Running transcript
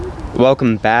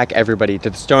Welcome back, everybody, to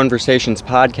the Stoneversations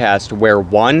podcast, where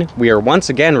 1, we are once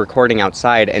again recording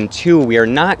outside, and 2, we are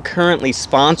not currently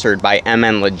sponsored by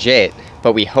MN Legit,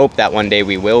 but we hope that one day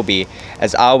we will be.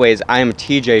 As always, I am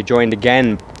TJ, joined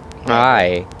again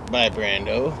by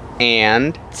Brando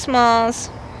and Smalls.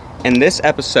 And this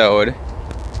episode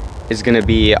is going to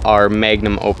be our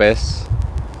magnum opus,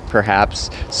 perhaps.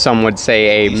 Some would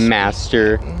say a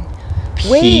masterpiece.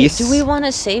 Wait, do we want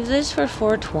to save this for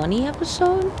 420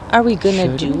 episode? Are we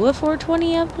gonna do a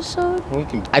 420 episode?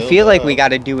 I feel like we got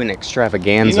to do an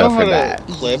extravaganza for that.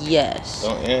 Clip? Yes.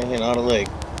 Don't you know how to like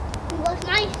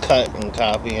cut and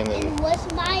copy and then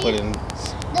put in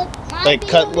like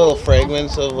cut little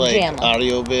fragments of like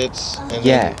audio bits and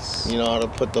then, you know how to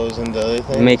put those into other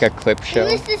things. Make a clip show.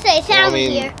 Who's to say sound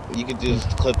here? You could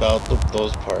just clip out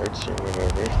those parts or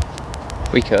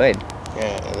whatever. We could.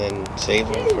 Yeah, and then save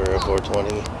them for a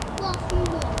 420.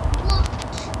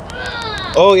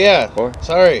 Oh yeah.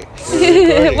 Sorry.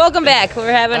 Welcome back. We're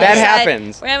having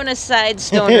happens. We're having a side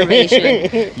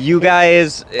stonevervation. You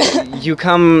guys, you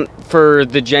come for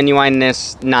the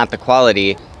genuineness, not the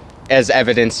quality, as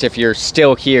evidenced if you're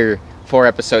still here 4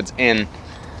 episodes in.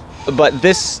 But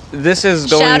this is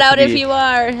going Shout out to be, if you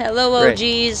are. Hello,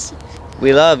 OGs.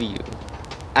 We love you.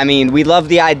 I mean, we love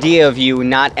the idea of you,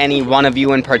 not any one of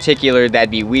you in particular.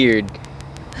 That'd be weird.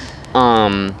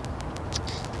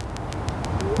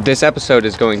 This episode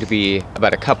is going to be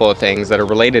about a couple of things that are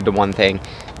related to one thing.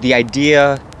 The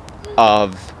idea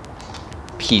of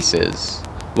pieces.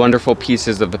 Wonderful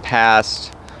pieces of the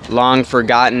past. Long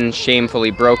forgotten,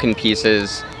 shamefully broken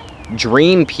pieces.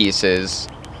 Dream pieces.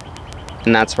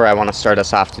 And that's where I want to start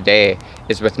us off today,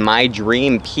 is with my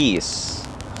dream piece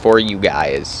for you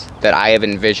guys that I have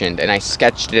envisioned, and I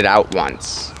sketched it out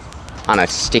once on a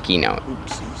sticky note.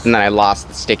 And then I lost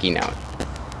the sticky note.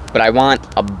 But I want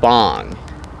a bong,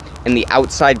 and the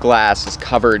outside glass is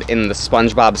covered in the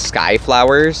SpongeBob sky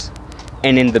flowers,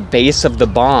 and in the base of the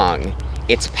bong,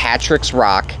 it's Patrick's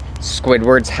rock,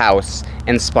 Squidward's house,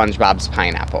 and SpongeBob's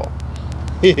pineapple.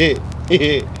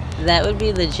 That would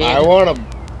be legit. I want a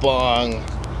bong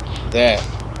that's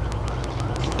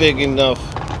big enough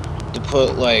to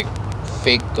put like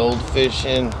fake goldfish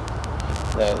in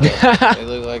that they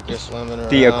look like they're swimming around.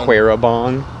 The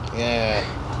Aquarabong. Yeah.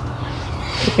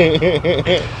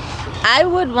 I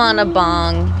would want a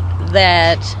bong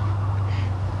that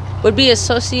would be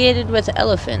associated with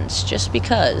elephants, just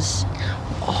because.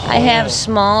 I have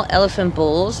small elephant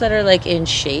bowls that are like in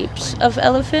shapes of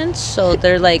elephants, so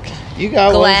they're like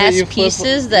glass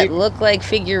pieces that look like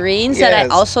figurines that I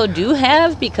also do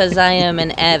have because I am an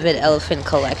avid elephant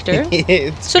collector. So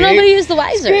great. nobody is the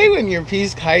wiser. It's great when your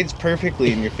piece hides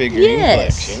perfectly in your figurine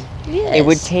collection. Yes.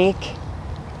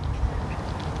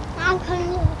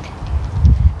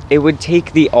 It would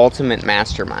take the ultimate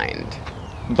mastermind,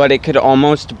 but it could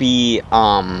almost be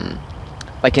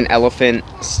like an elephant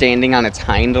standing on its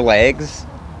hind legs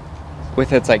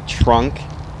with its like trunk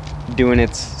doing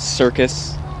its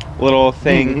circus little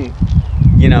thing,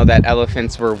 you know, that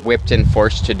elephants were whipped and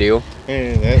forced to do.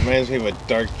 Yeah, that reminds me of a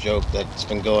dark joke that's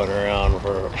been going around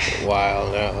for a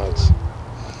while now.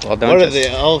 What did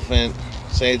the elephant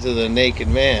say to the naked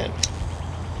man?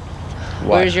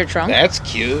 Where's your trunk? That's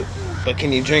cute, but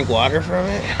can you drink water from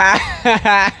it?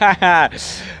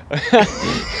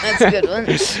 That's a good one.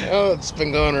 Oh, it's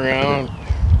been going around.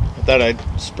 I thought I'd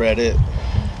spread it.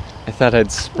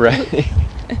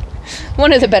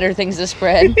 One of the better things to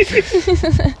spread.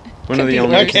 One of the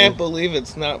only. I can't believe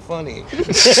it's not funny.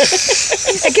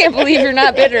 I can't believe you're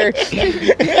not bitter.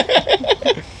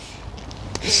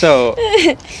 So,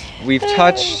 we've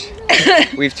touched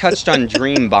on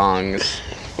dream bongs.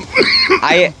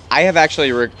 I have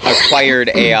actually acquired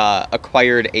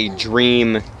a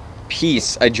dream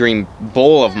piece, a dream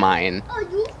bowl of mine,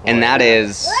 and that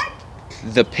is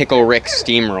the Pickle Rick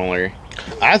steamroller.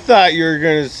 I thought you were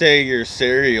gonna say your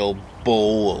cereal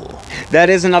bowl. That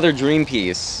is another dream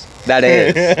piece. That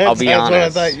is. I'll be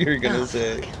honest. That's what I thought you were gonna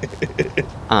say.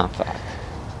 Ah, fuck.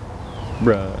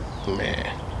 Bruh.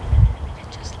 Man.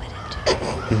 Just let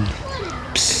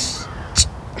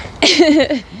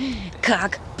it.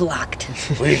 Cock blocked.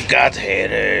 We've got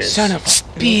haters. Son of a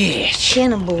bitch.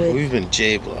 Cannibal. We've been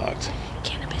J-blocked.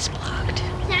 Cannabis blocked.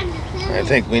 I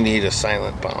think we need a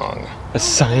silent bong. A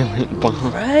silent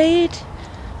bong. Right?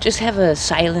 Just have a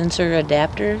silencer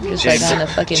adapter, just like on the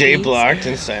fucking J-blocked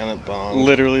and silent bong.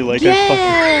 Literally like a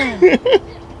fucking...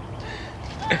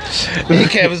 Hey,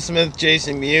 Kevin Smith,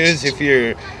 Jason Mewes, if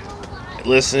you're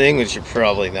listening, which you're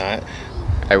probably not.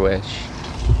 I wish.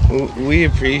 We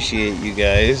appreciate you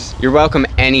guys. You're welcome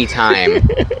anytime.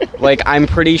 Like, I'm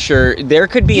pretty sure there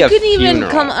could be a funeral. You could even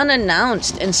come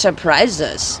unannounced and surprise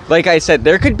us. Like I said,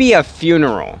 there could be a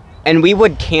funeral, and we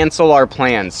would cancel our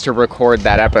plans to record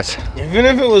that episode. Even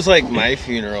if it was like my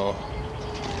funeral.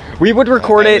 We would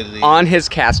record it on his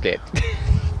casket.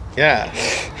 Yeah.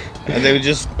 And they would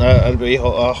just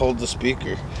hold the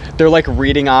speaker. They're like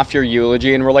reading off your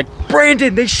eulogy, and we're like,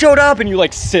 Brandon, they showed up, and you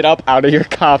like sit up out of your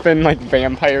coffin like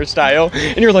vampire style,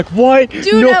 and you're like, what?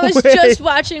 Dude, no, I was just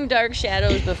watching Dark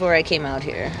Shadows before I came out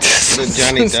here. The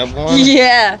Johnny Depp one?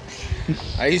 Yeah.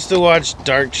 I used to watch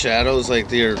Dark Shadows, like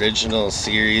the original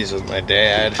series with my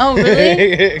dad. Oh,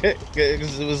 really?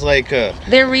 It was like a...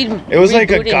 It was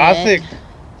like a gothic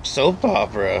soap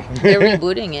opera. They're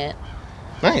rebooting it.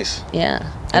 Nice.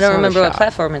 Yeah. I don't remember what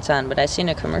platform it's on, but I seen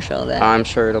a commercial of that. I'm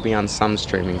sure it'll be on some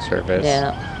streaming service.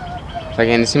 Yeah. Like,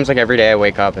 and it seems like every day I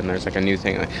wake up and there's like a new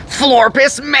thing like,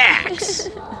 Florpus Max!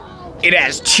 It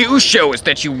has 2 shows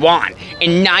that you want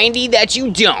and 90 that you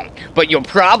don't, but you'll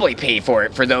probably pay for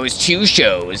it for those 2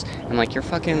 shows. I'm like, you're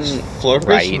fucking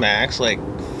Florpus Max, like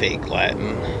fake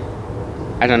Latin.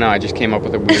 I don't know, I just came up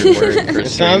with a weird word for it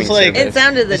sounds like service.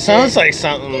 It sounds like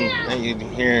something that you'd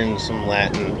hear in some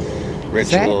Latin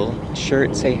ritual. Does that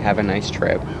shirt say "Have a nice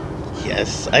trip"?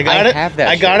 Yes, I got it. Have that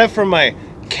I got it from my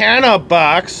Canna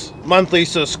Box monthly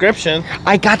subscription.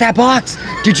 I got that box.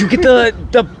 Did you get the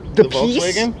piece?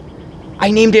 Volkswagen? I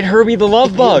named it Herbie the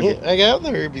Love Bug. I got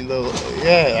the Herbie the.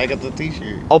 Yeah, I got the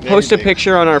T-shirt. I'll post a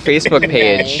picture on our Facebook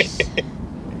page.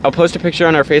 I'll post a picture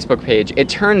on our Facebook page. It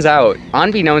turns out,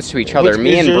 unbeknownst to each other,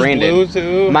 me and Brandon. Blue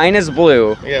too? Mine is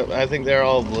blue. Yeah, I think they're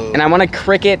all blue. And I want to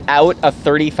Cricut out a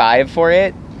 35 for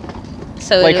it.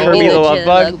 So like Herbie the Love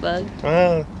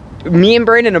Bug. Me and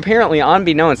Brandon, apparently,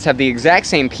 unbeknownst, have the exact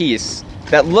same piece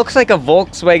that looks like a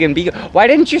Volkswagen Beetle. Why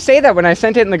didn't you say that when I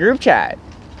sent it in the group chat?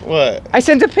 What? I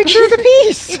sent a picture of the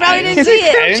piece. You probably didn't see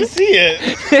it. I didn't see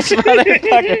it. This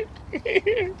motherfucker.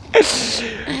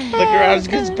 The garage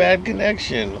gets bad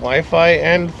connection, Wi-Fi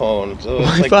and phone, so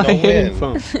it's like no win.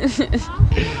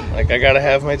 Like I gotta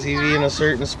have my TV in a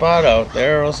certain spot out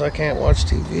there, or else I can't watch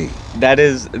TV. That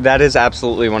is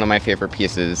absolutely one of my favorite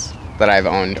pieces that I've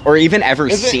owned, or even ever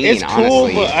seen. It's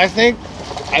honestly, cool, but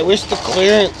I wish the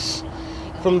clearance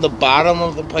from the bottom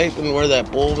of the pipe and where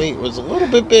that bowl meet was a little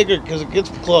bit bigger because it gets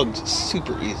plugged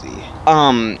super easy.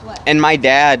 And my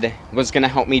dad was gonna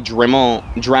help me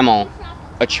Dremel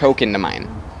a choke into mine.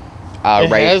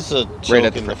 It has a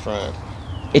choke in the front.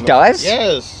 It does?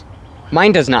 Yes.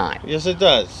 Mine does not. Yes, it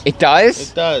does. It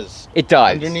does? It does. It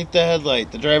does. Underneath the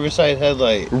headlight, the driver's side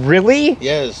headlight. Really?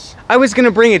 Yes. I was gonna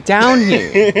bring it down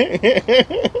here.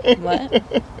 What?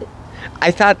 I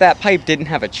thought that pipe didn't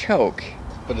have a choke.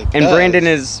 But it and does. Brandon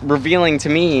is revealing to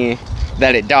me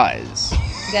that it does.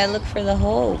 You gotta look for the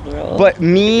hole, bro. But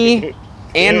me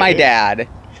and my dad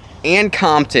and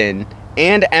Compton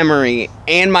and Emery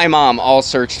and my mom all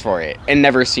searched for it and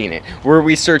never seen it. Were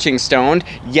we searching stoned?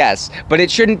 Yes, but it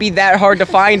shouldn't be that hard to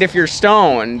find if you're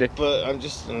stoned. But I'm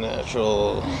just a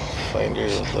natural finder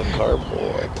of the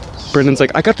carpool, I guess. Brandon's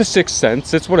like, I got the 6th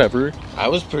sense, it's whatever. I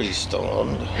was pretty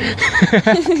stoned.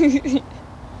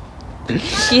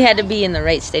 She had to be in the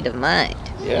right state of mind.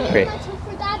 Yeah. Great. I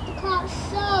forgot the car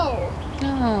so.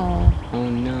 Oh. Oh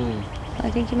no. I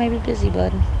think you might be busy,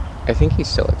 bud. I think he's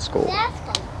still at school. That's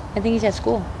fun. I think he's at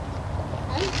school.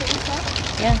 I don't think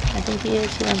so. Yeah, I think he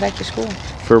is. He went back to school.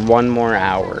 For 1 more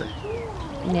hour.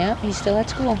 Yeah, he's still at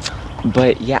school.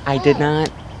 But yeah, I did not.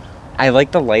 I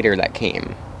like the lighter that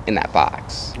came in that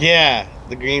box. Yeah,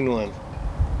 the green one.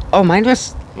 Oh, mine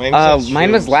was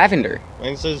Mine was lavender.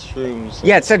 Mine says shrooms.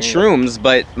 Yeah, it said shrooms,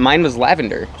 but mine was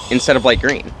lavender instead of light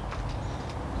green.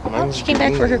 Oh, she came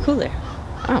back for her cooler.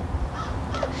 Oh.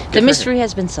 The mystery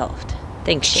has been solved.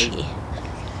 Thanks, Shaggy.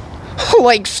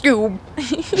 Like Scoob.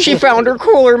 She found her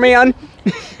cooler, man.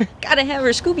 Gotta have her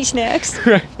Scooby snacks.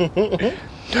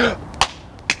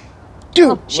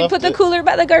 Dude, She put the cooler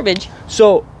by the garbage.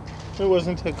 so It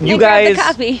wasn't a You And guys-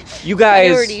 grabbed the coffee. you guys,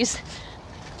 Priorities.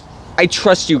 I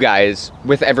trust you guys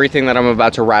with everything that I'm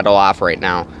about to rattle off right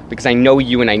now because I know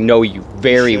you and I know you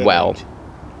very well.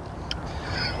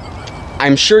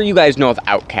 I'm sure you guys know of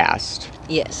Outkast.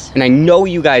 Yes. And I know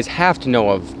you guys have to know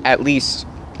of, at least,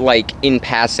 like, in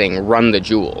passing, Run the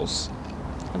Jewels.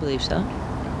 I believe so.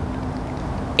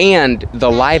 And the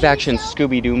live-action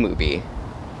Scooby-Doo movie.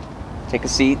 Take a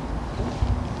seat.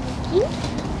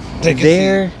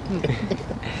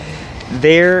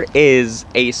 There is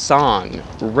a song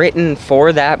written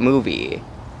for that movie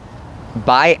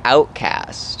by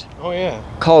Outkast Oh, yeah.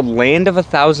 called Land of a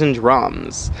Thousand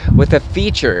Drums with a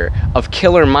feature of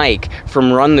Killer Mike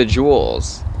from Run the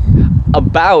Jewels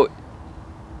about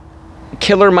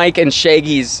Killer Mike and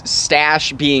Shaggy's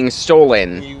stash being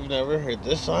stolen. You've never heard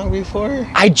this song before?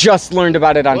 I just learned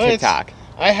about it on TikTok.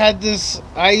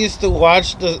 I used to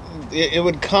watch it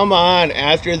would come on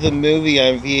after the movie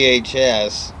on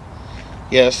VHS.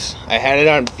 Yes, I had it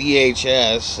on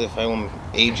VHS, if I'm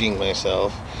aging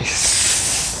myself.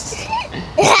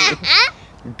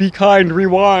 Be kind,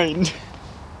 rewind.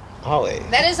 Always.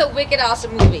 That is a wicked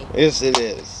awesome movie. Yes, it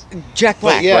is. Jack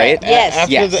Black, yeah, right? Yes.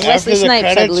 After the Wesley Snipes,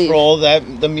 I credits believe. roll,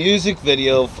 the music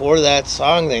video for that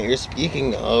song that you're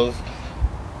speaking of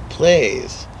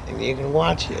plays, and you can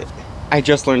watch it. I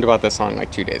just learned about this song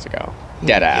like 2 days ago.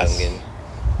 Dead ass. Youngin.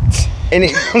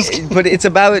 And but it's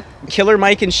about Killer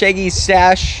Mike and Shaggy's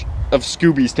stash of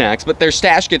Scooby snacks, but their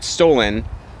stash gets stolen.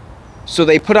 So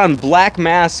they put on black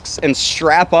masks and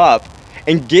strap up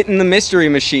and get in the mystery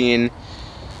machine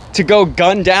to go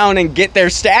gun down and get their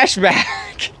stash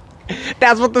back.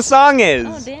 That's what the song is.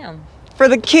 Oh, damn. For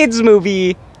the kids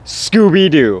movie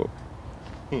Scooby-Doo.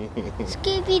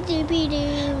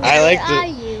 Scooby-Dooby-Doo. I like where are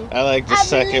you? I like the I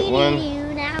second believe one in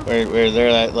you now. where they're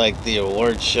at like the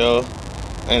awards show,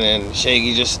 and then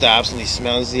Shaggy just stops and he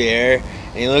smells the air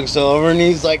and he looks over and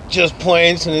he's like just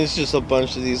points and it's just a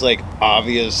bunch of these like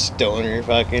obvious stoner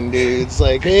fucking dudes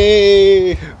like,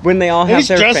 hey. When they all And have he's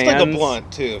their dressed fans. like a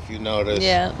blunt too, if you notice.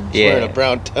 Yeah. He's wearing a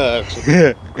brown tux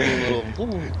with green little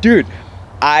Dude,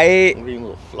 I green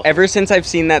little fluff. ever since I've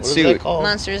seen that What is that suit, called?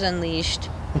 Monsters Unleashed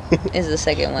is the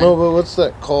second one. No, but what's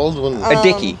that called when a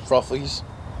dickie. Fruffies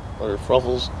or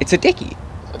fruffles? It's a dickie.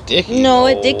 A dickie? No,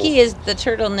 a dickie is the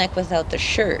turtleneck without the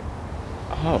shirt.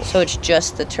 Oh. So it's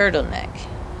just the turtleneck.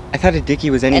 I thought a dickie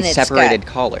was any And it's separated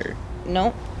collar.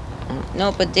 Nope.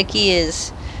 Nope, a dickie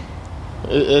is...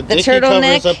 A dickie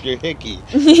turtleneck? covers up your hickey.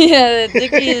 Yeah, the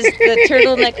dickie is the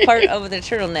turtleneck part of the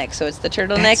turtleneck. So it's the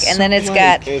turtleneck, That's and then so it's like-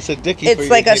 got... It's a dickie for It's your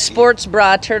like a hickey. sports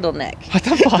bra turtleneck. What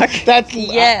the fuck? That's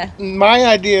Yeah. my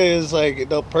idea is like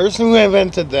the person who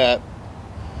invented that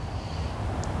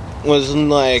was in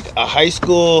like a high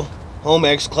school home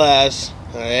ec class.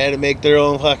 And they had to make their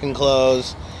own fucking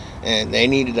clothes, and they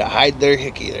needed to hide their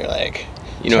hickey. They're like,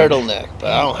 You know- turtleneck,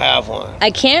 but I don't have one.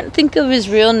 I can't think of his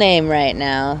real name right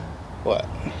now, What?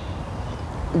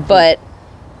 but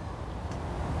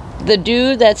the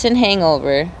dude that's in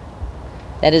Hangover,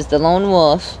 that is the lone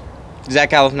wolf, Zach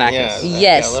Galifianakis. Yeah,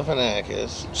 Yes.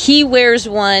 Galifianakis. he wears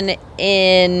one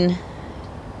in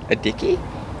A dickie?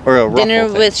 Or a ruffle Dinner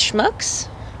thing? with Schmucks.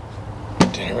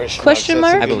 Dinner with Question Schmucks, that's a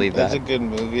mark? good- I believe That's that. a good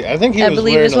movie. I think he I was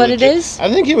believe wearing is a what it legit, is.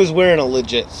 I think he was wearing a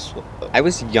legit. I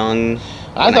was young.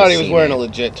 I when thought he was seen wearing it. a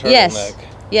legit turtleneck. Yes.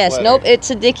 Yes. sweater. Nope. It's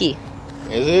a dickie.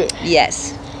 Is it?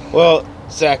 Yes. Well,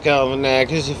 Zach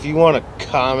Galifianakis, if you want to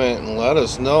comment and let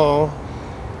us know.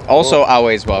 Also, Well,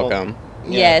 always welcome.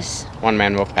 Yeah. Yes. One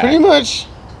man wolf Pretty pack. much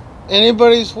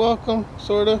anybody's welcome,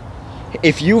 sort of.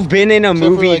 If you've been in a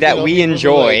movie that we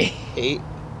enjoy, hate.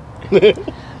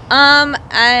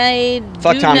 I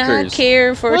Fuck do Tom not Cruise.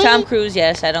 care for What? Tom Cruise.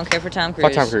 Yes, I don't care for Tom Cruise.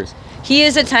 fuck Tom Cruise. He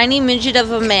is a tiny midget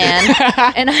of a man,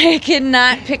 and I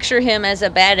cannot picture him as a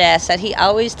badass that he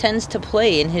always tends to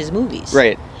play in his movies.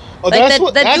 Right. Oh, Like that's that,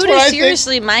 what, that that's dude what is I think.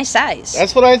 seriously my size.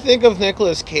 That's what I think of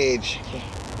Nicolas Cage.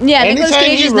 Yeah, Nicolas anytime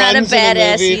Cage he is not a runs in a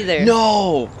badass movie- either.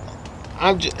 No.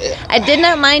 I'm just. I did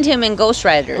not mind him in Ghost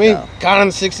Rider, I mean, though.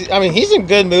 Gone 60. I mean, he's in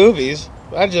good movies.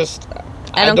 I just.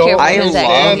 I don't care for his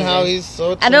understand acting how either. he's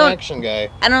such I an don't- action guy.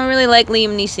 I don't really like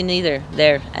Liam Neeson either.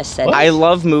 There, I said. What? I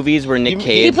love movies where Nick He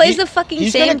Cage. He plays the fucking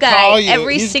he's same gonna call guy you.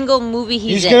 every He's- single movie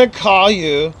He's in. gonna call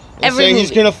you and Every say he's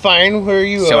movie. gonna find where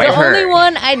you So are. I've The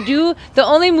heard.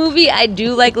 only movie I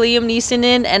do like Liam Neeson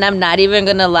in, and I'm not even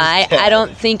gonna lie, I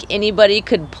don't think anybody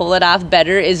could pull it off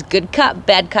better, is Good Cop,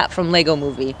 Bad Cop from Lego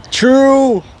Movie.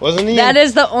 True. Wasn't he? That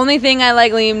is the only thing I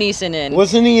like Liam Neeson in.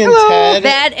 Wasn't he in Hello. Ted?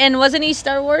 That, and wasn't he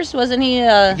Star Wars? Wasn't he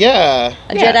a Yeah.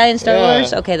 Jedi in Star Yeah.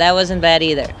 Wars? Okay, that wasn't bad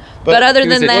either. But other he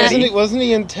was than a that, Jedi. Wasn't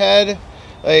he in Ted?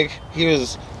 Like he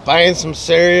was buying some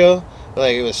cereal.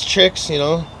 Like it was tricks, you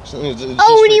know. When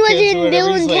when he was in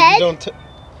Bill and Ted?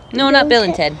 no, not Bill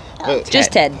and Ted.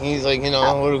 Just Ted. He's like, you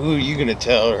know, who are you gonna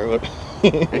tell or what?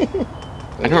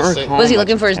 I don't recall. Was he much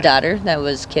looking for his Ted. daughter that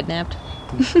was kidnapped?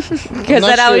 Because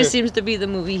not that always sure. seems to be the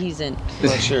movie he's in. I'm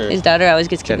not sure. His daughter always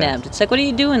gets Kidnapped. kidnapped. It's like, what are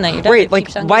you doing that your daughter Wait, like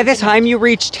keeps on by the getting time you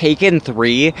reach Taken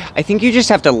 3, I think you just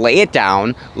have to lay it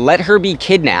down, let her be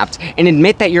kidnapped, and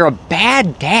admit that you're a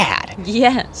bad dad. kidnapped?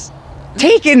 Yes.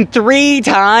 Taken 3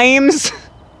 times?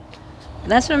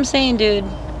 That's what I'm saying, dude.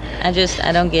 I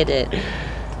don't get it.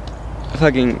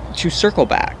 Fucking, to circle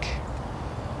back.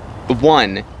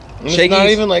 1. And it's Shaggy's- not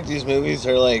even like these movies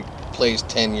are like placed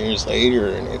 10 years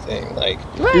later or anything. Like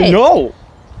Right. No.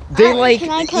 They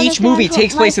each movie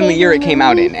takes place in the year it came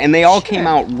out in, and they all came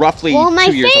out roughly 2 years apart. Well,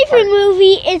 my favorite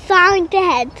movie is Sonic the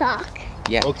Hedgehog.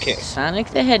 Yes. Okay. Sonic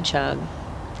the Hedgehog.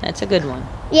 That's a good one.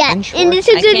 Yeah, and it's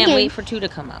a I good can't game. wait for 2 to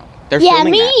come out. They're Yeah,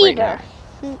 filming me that right either.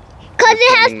 now. Because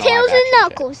it has filming the Tails and live-action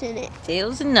Knuckles in it.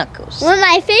 Tails and Knuckles. One of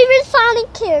my favorite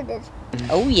Sonic characters.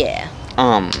 Oh yeah.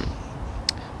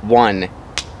 One,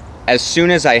 as soon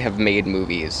as I have made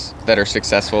movies that are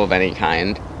successful of any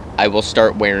kind, I will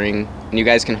start wearing, and you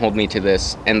guys can hold me to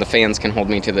this, and the fans can hold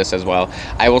me to this as well,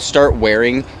 I will start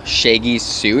wearing Shaggy's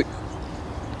suit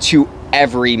to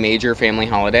every major family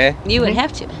holiday. You would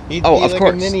have to. He'd Oh, be of like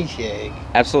course. a mini Shag.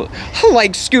 Absolutely.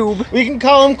 Like Scoob. We can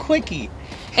call him Quickie.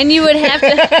 And you would have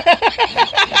to.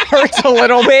 Hurts a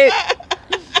little bit.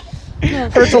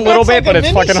 Hurts a little bit, but like a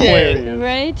it's fucking mini-shag. hilarious.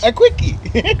 Right? A Quickie.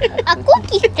 A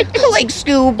cookie. Like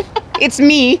Scoob. It's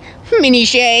me, Mini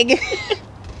Shag.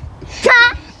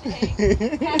 Half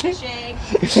a shag.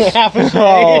 Half a Shag.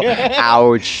 Oh,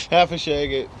 ouch. Half a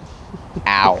Shag it.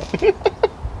 Ow.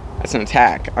 That's an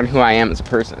attack on who I am as a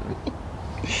person.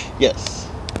 Yes.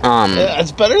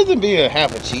 It's better than being a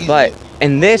half a cheese. But,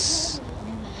 and this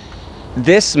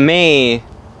may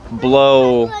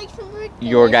blow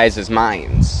your guys'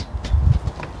 minds.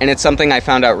 And it's something I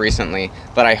found out recently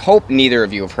that I hope neither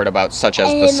of you have heard about, such as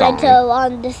the song. Yeah,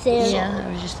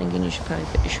 I was just thinking you should probably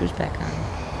put your shoes back on.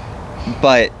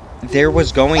 But there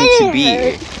was going to be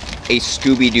a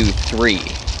Scooby-Doo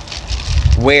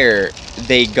 3 where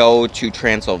they go to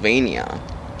Transylvania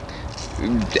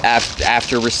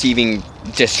after receiving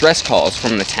distress calls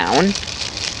from the town.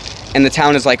 And the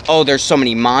town is like, oh, there's so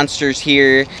many monsters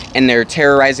here, and they're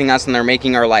terrorizing us, and they're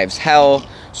making our lives hell.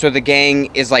 So the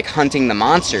gang is like hunting the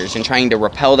monsters and trying to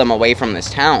repel them away from this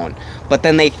town. But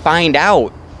then they find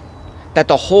out that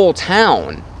the whole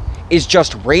town is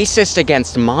just racist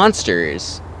against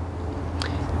monsters.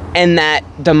 And that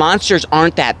the monsters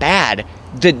aren't that bad.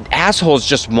 The assholes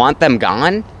just want them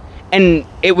gone. And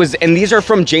these are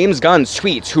from James Gunn's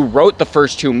tweets, who wrote the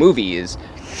first 2 movies.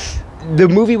 The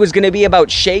movie was going to be about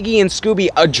Shaggy and Scooby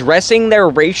addressing their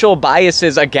racial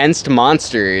biases against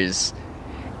monsters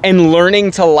and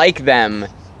learning to like them,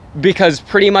 because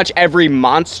pretty much every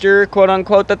monster, quote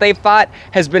unquote, that they fought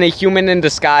has been a human in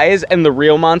disguise, and the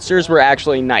real monsters were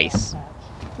actually nice.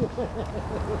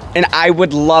 And I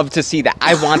would love to see that.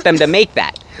 I want them to make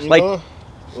that. You Like, know,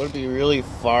 would be really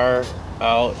far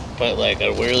out, but like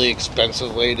a really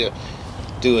expensive way to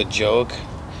do a joke.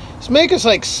 Just make us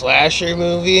like slasher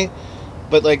movie,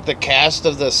 but like the cast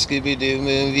of the Scooby-Doo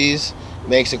movies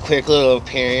makes a quick little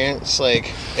appearance,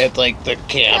 like at like the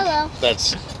camp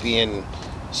that's being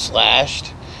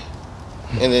slashed,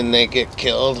 and then they get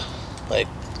killed. Like,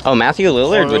 oh, Matthew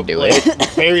Lillard would do it.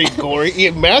 Very gory.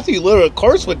 Yeah, Matthew Lillard, of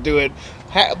course, would do it.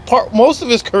 Most of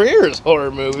his career is horror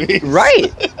movies.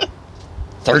 Right.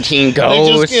 13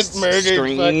 Ghosts. They just get murdered,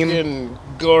 Scream. fucking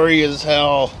gory as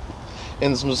hell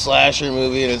in some slasher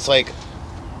movie, and it's like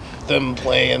them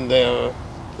playing their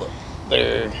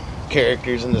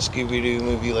characters in the Scooby-Doo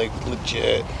movie, like,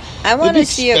 legit. I want to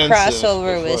see a expensive,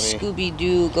 crossover but with funny.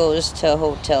 Scooby-Doo goes to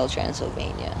Hotel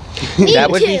Transylvania. That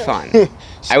would be fun.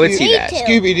 I would see that.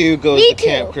 Scooby-Doo goes Me to too.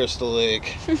 Camp Crystal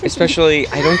Lake. Especially,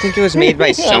 I don't think it was made by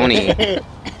Sony.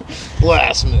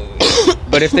 Last movie.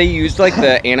 But if they used like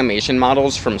the animation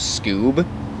models from Scoob,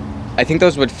 I think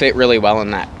those would fit really well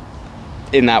in that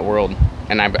world,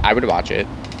 and I would watch it.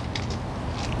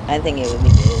 I think it would be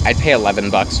good. I'd pay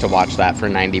 $11 to watch that for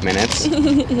 90 minutes.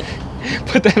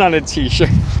 Put that on a t-shirt.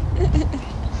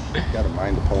 Got a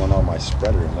mind to pulling out my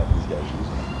spreader and let these guys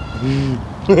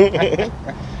use it.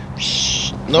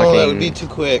 No, that would be too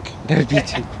quick. That would be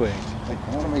too quick. Like,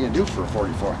 what am I gonna do for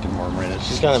 44 more minutes?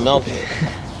 She's gotta melt it.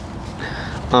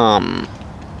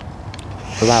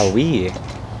 Wow, we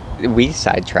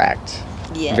sidetracked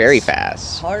Yes. very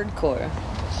fast. Hardcore.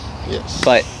 Yes.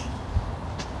 But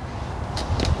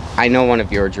I know one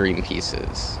of your dream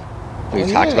pieces. We've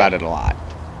Oh, talked yeah. about it a lot.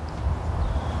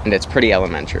 And it's pretty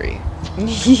elementary.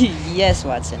 Yes,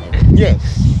 Watson. It is.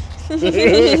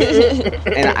 Yes.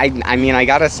 And I mean, I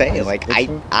gotta say, like, I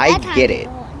get it.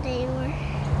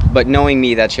 But knowing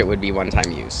me, that shit would be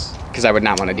one-time use. Because I would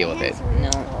not want to deal with it. No,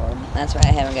 that's why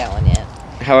I haven't got one yet.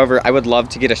 However, I would love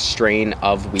to get a strain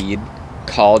of weed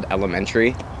called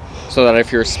elementary. So that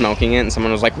if you're smoking it and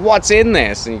someone was like, what's in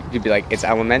this? And you'd be like, it's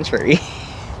elementary.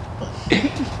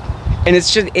 And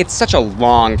it's such a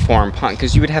long form pun,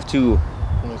 because you would have to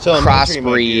So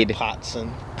crossbreed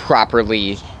Potson.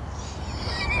 properly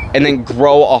and then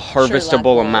grow a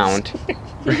harvestable Sherlock amount.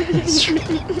 You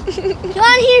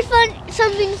want to hear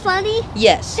something funny?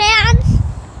 Yes. Fans?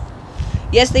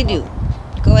 Yes, they do.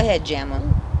 Go ahead, Jamma.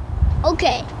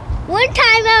 Okay. One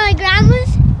time at my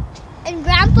grandma's and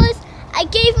grandpa's, I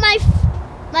gave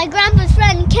my grandpa's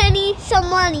friend Kenny some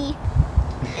money.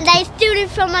 And I stole it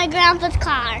from my grandpa's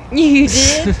car. You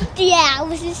did? Yeah, it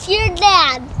was your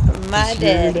dad. My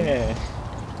dad.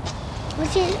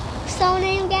 What's your soul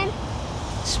name again?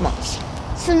 Smalls.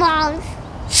 Smalls.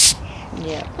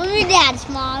 Yeah. What's your dad,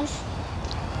 Smalls?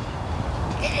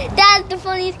 That's the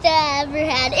funniest day I ever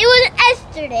had. It was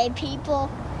yesterday, people.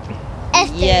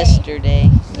 Yesterday.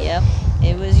 Yep.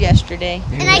 It was yesterday.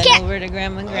 And I can't. Over to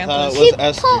Grandma and I Grandpa's. thought it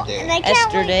was yesterday. And I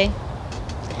can't Yesterday.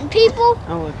 wait. And people,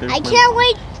 Oh, look, there's I my- can't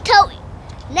wait till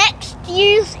next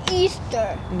year's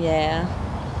Easter. Yeah.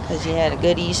 Because you had a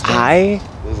good Easter.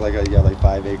 There's like you got like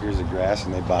 5 acres of grass,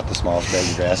 and they bought the smallest bag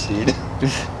of grass seed.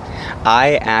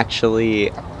 I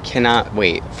actually cannot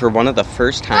wait for one of the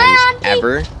first times Hi, Auntie.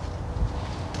 ever.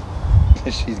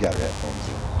 She's got headphones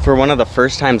in. For one of the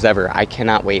first times ever, I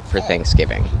cannot wait for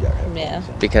Thanksgiving She got headphones Yeah.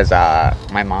 in. because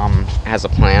my mom has a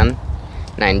plan,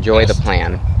 and I enjoy the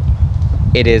plan.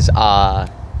 It is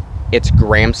it's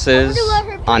Gramps'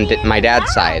 on my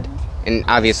dad's side, and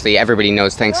obviously everybody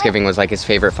knows Thanksgiving was like his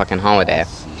favorite fucking holiday.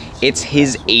 It's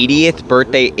his 80th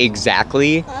birthday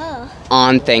exactly Oh.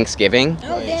 on Thanksgiving.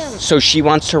 Oh, damn. So she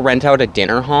wants to rent out a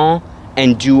dinner hall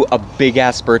and do a big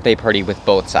ass birthday party with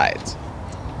both sides.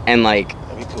 And like,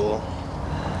 That'd be cool.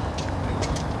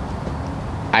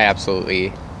 I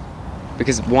absolutely,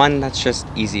 because one, that's just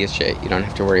easy as shit. You don't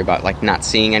have to worry about like not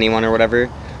seeing anyone or whatever.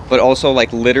 But also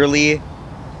like literally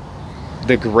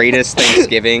the greatest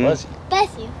Thanksgiving, Bless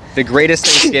Bless you. the greatest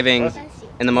Thanksgiving Bless you.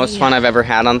 and the most fun I've ever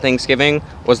had on Thanksgiving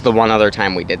was the one other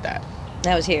time we did that.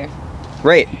 That was here.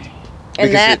 Right.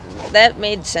 And Because that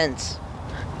made sense.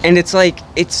 And it's like,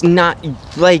 it's not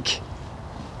like,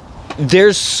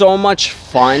 there's so much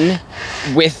fun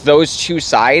with those two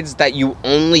sides that you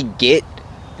only get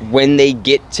when they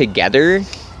get together.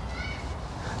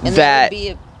 And that would be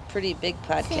a pretty big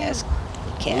podcast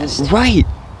cast. Right.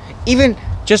 Even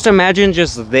just imagine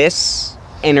just this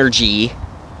energy,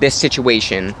 this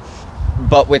situation,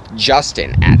 but with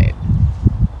Justin added.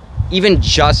 Even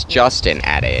just Justin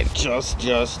added. Just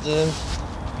Justin.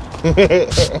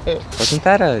 Wasn't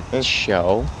that a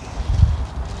show?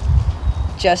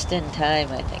 Just in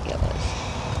time, I think it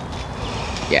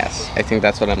was. Yes, I think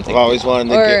that's what I'm thinking. I've always wanted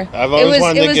to Or give. I've always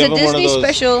wanted to give a him one of Disney those.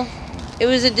 special. It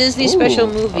was a Disney special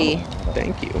movie,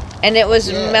 Thank you. and it was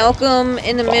Yeah. Malcolm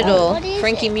in the Middle, What is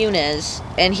Frankie it? Muniz,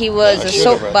 and he was I a should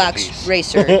have read the soapbox piece.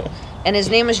 racer, and his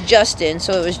name was Justin,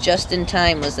 so it was Just in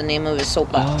Time was the name of his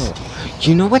soapbox. Oh,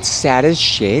 you know what's sad as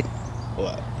shit?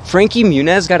 What? Frankie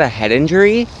Muniz got a head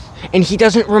injury, and he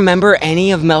doesn't remember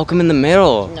any of Malcolm in the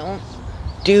Middle. No,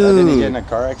 Didn't he get in Dude, a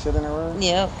car accident or whatever?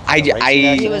 yeah, I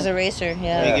he I was a racer. Let me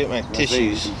Yeah. get my I was gonna say,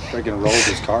 tissues. He freaking rolled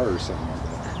his car or something like that.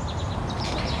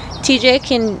 TJ,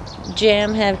 can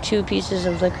Jam have 2 pieces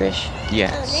of licorice? Oh,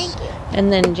 yes. thank you.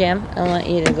 And then Jam, I want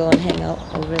you to go and hang out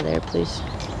over there, please,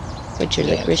 with your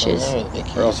licorices.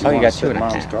 Or else Oh, you wanna got sit 2 in and a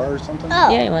Mom's half. car or something? Oh.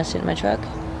 Yeah, you want to sit in my truck?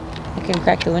 I can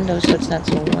crack the windows so it's not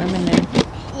so warm in there.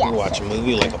 Yes. Watch a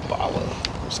movie like a baller.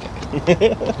 I'm just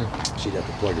kidding. She'd have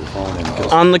to plug her phone in.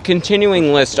 'cause On the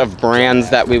continuing list of brands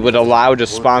that we would allow to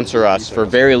sponsor us for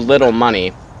very little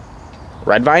money,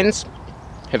 Red Vines,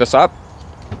 hit us up.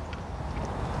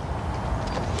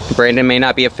 Brandon may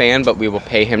not be a fan, but we will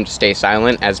pay him to stay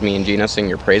silent as me and Gina sing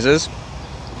your praises.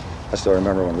 I still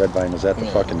remember when Red Vine was at the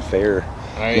Yeah. fucking fair.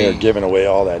 I They were giving away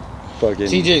all that fucking.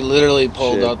 TJ literally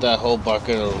pulled Shit. out that whole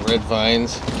bucket of red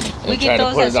vines We and get tried to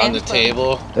those put at it on the Sam's Club.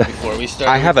 table before we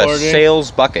started I have a recording.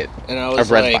 sales bucket And I was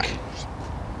of Red like, Vine.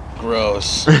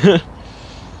 gross.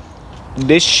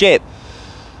 This shit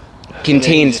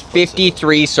contains just put some-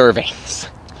 53 servings.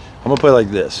 I'm gonna put it like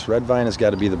this: Red Vine has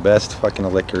got to be the best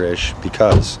fucking licorice,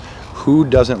 because who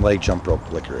doesn't like jump rope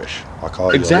licorice? I'll call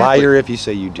you Exactly. a liar if you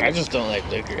say you do. I just don't like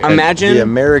liquor. And Imagine- the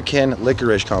American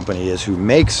Licorice Company is who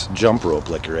makes jump rope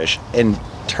licorice. In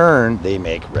turn, they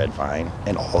make Red Vine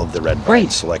and all of the Red Vine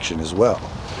Right. selection as well.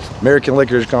 American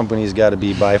Licorice Company's got to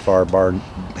be by far,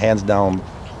 hands down,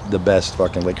 the best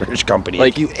fucking licorice company.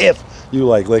 Like- if you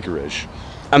like licorice.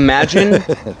 Imagine,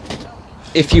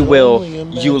 if you will,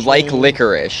 Only you like imagine.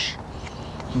 licorice,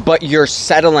 but you're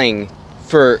settling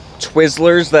for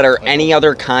Twizzlers that are any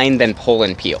other kind than pull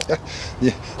and peel.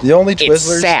 The only Twizzlers.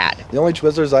 It's sad. The only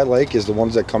Twizzlers I like is the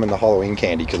ones that come in the Halloween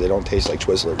candy, because they don't taste like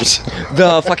Twizzlers.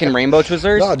 The fucking rainbow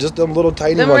Twizzlers? No, just them little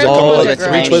tiny Them ones that rainbow come with ones like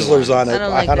are 3 gross. Twizzlers on I it,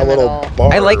 don't like on a them at little all.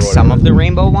 bar. I like or some of whatever. the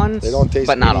rainbow ones, They don't taste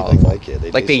but not all of anything them. like it.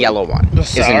 They Like the taste yellow one The is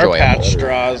Sour enjoyable. Patch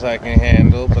straws I can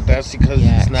handle, but that's because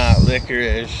Yes. it's not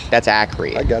licorice. That's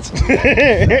accurate. I got some.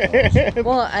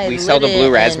 Well, I We sell the lit blue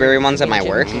it raspberry and ones at my Jim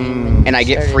work, came and I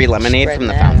get started free lemonade from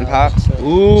the spreading fountain that pop.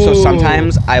 Ooh. So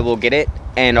sometimes I will get it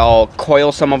and I'll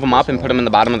coil some of them up and put them in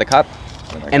the bottom of the cup,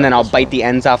 and then I'll bite the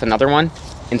ends off another one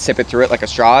and sip it through it like a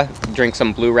straw. Drink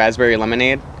some blue raspberry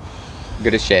lemonade.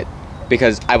 Good as shit.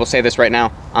 Because I will say this right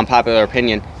now, unpopular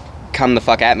opinion, come the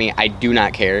fuck at me, I do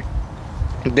not care.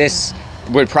 This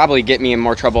would probably get me in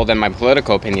more trouble than my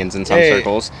political opinions in some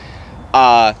circles.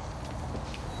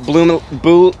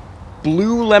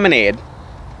 Blue lemonade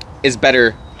is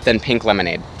better than pink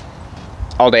lemonade.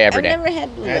 All day, every day. I've never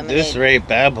had blue At lemonade. this rate,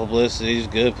 bad publicity is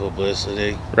good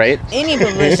publicity. Right? Any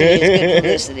publicity is good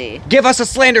publicity. Give us a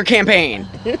slander campaign!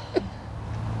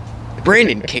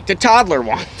 Brandon kicked a toddler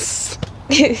once.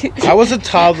 I was a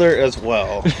toddler as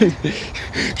well.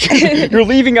 You're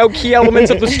leaving out key elements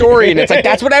of the story, and it's like,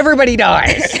 that's what everybody does.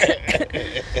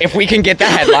 If we can get the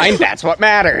headline, that's what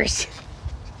matters.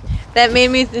 That made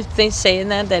me saying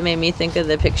that made me think of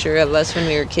the picture of us when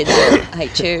we were kids in high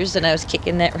chairs, and I was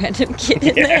kicking that random kid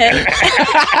in the head.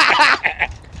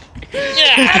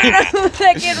 I don't know who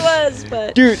that kid was,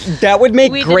 but Dude, that would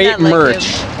make we did great not like merch.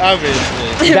 him.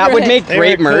 Obviously. That would make They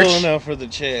great were merch. cool enough for the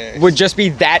chair. Would just be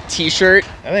that t-shirt.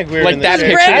 I think we were like in the that chair.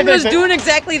 picture. Brandon was doing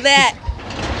exactly that.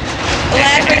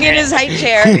 Laughing in his high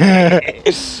chair.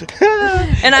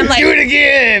 And I'm like, Do it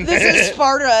again. this is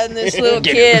Sparta and this little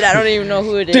kid. I don't even know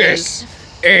who it is. This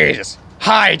is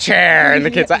high chair. And the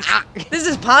kid's like, ah. This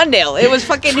is Pondale. It was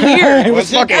fucking here. It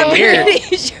was fucking I'm weird.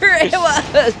 pretty sure it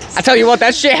was. I tell you what,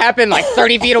 that shit happened like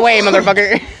 30 feet away,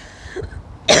 motherfucker.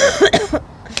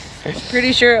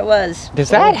 Pretty sure it was. Does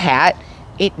that hat?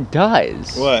 It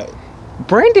does. What?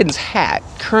 Brandon's hat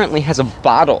currently has a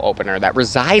bottle opener that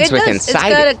resides It does. within It's inside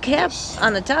got it. a cap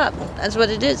on the top. That's what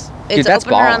it is. It's Dude, that's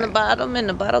opener on the balling. bottom and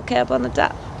a bottle cap on the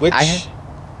top. Which I-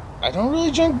 I don't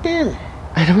really drink beer,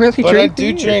 I don't really but drink I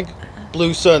do beer. drink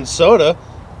Blue Sun soda.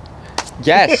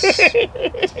 Yes.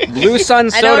 Blue Sun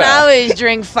soda. I don't always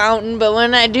drink fountain, but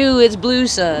when I do, it's Blue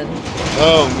Sun.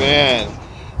 Oh man,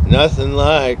 nothing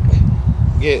like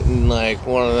getting like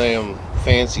one of them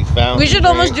fancy fountain. We should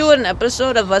almost drinks. do an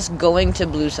episode of us going to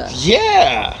Blue Sun.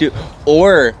 Yeah. Dude,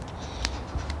 or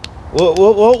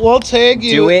We'll tag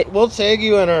you. Do it. We'll tag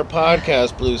you in our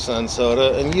podcast, Blue Sun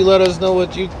Soda, and you let us know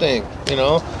what you think. You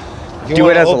know, if you Do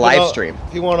wanna it as a open live up- stream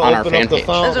If you want to on our open fan up the page.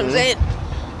 That's fountain, what I'm saying.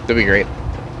 that'd be great.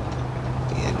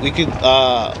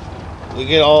 we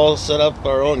could all set up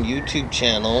our own YouTube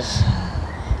channels,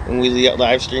 and we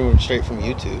live stream them straight from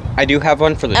YouTube. I do have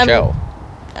one for the show.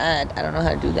 I don't know how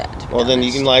to do that. to be Well, then you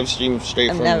honest. can live stream straight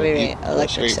I'm from not very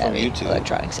straight from YouTube.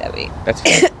 electronic savvy. That's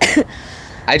fine.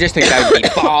 I just think that would be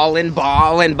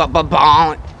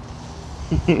ballin'.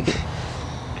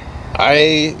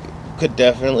 I could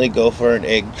definitely go for an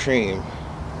egg cream.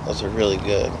 Those are really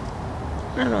good.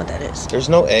 I don't know what that is. There's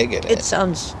no egg in It it.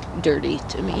 sounds dirty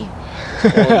to me.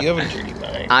 Well, you have a dirty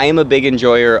mind. I am a big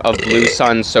enjoyer of Blue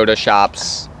Sun Soda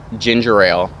Shop's ginger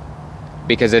ale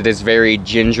because it is very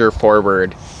ginger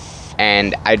forward,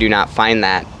 and I do not find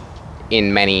that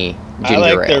in many ginger I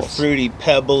like their ales. fruity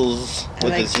pebbles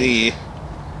with like a Z.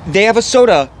 They have a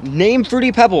soda named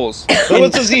Fruity Pebbles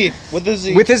With a Z. With a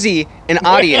Z. with a Z. An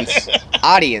audience,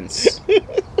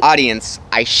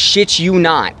 I shit you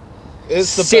not.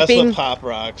 It's the best sipping- with Pop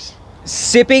Rocks,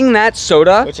 Sipping that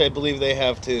soda, which I believe they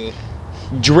have too.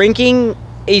 drinking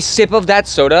a sip of that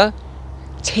soda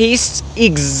tastes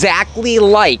exactly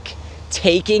like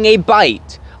taking a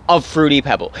bite of Fruity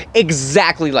Pebble.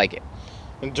 Exactly like it.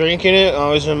 And drinking it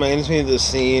always reminds me of the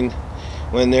scene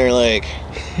when they're like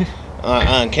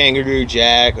on Kangaroo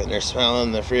Jack when they're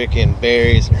smelling the freaking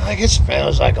berries and they're like, it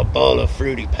smells like a bowl of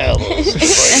Fruity Pebbles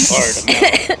before they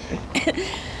pour them out.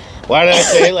 Why did I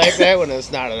say it like that when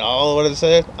it's not at all what it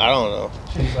said? I don't know.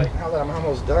 She's like, now that I'm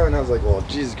almost done, I was like, well,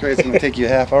 Jesus Christ, it's going to take you a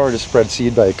half hour to spread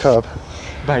seed by a cup.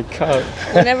 By cup.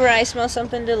 Whenever I smell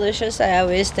something delicious, I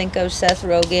always think of Seth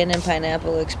Rogen and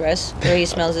Pineapple Express, where he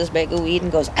smells this bag of weed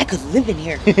and goes, I could live in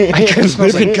here. It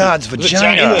smells like God's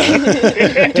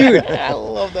vagina. Dude, I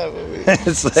love that movie.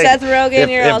 It's like, Seth Rogen,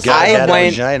 you're also- God I had a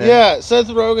went- vagina. Yeah, Seth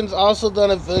Rogen's also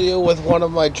done a video with one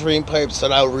of my dream pipes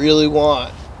that I really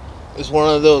want. It's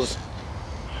one of those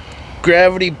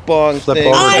gravity bong Flip things.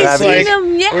 over Oh, I've gravity. seen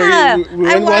him, yeah. Where you,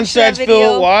 I when one watched that side's filled with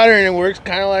video. water and it works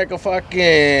kind of like a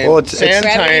fucking Well, it's- sand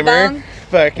Gravity timer. bong?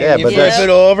 Fucking, Yeah, you but flip that's- it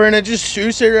over and it just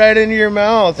shoots it right into your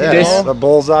mouth. Yeah, You know? the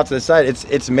bowl's off to the side.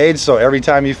 It's made so every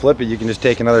time you flip it, you can just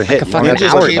take another hit. a You don't fucking have It to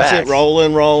just flip keeps back. it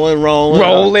rolling. roll.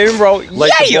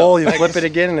 Like the Yeah! bowl, you flip it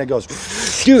again and it goes.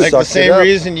 Dude, Like the sucks it same up.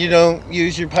 reason you don't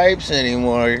use your pipes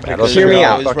anymore. Because Hear you're me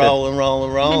out. always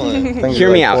rolling. Things Hear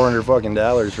are me like out. $400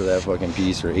 fucking for that fucking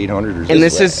piece, or 800 or something. And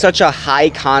this is such a high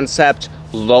concept,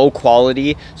 low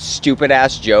quality, stupid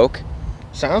ass joke.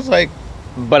 Sounds like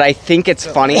but I think it's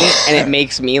funny, and it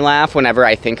makes me laugh whenever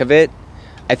I think of it.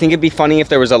 I think it'd be funny if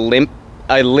there was a Limp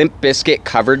Bizkit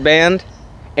covered band,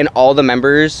 and all the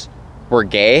members were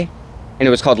gay, and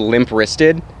it was called Limp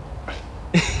Wristed.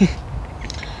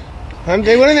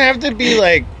 They wouldn't have to be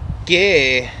like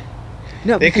gay.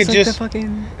 No, they could like just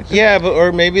yeah, but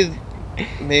or maybe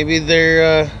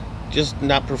they're just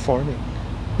not performing.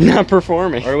 Not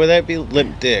performing. Or would that be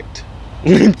limp dicked?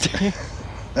 Limp dick.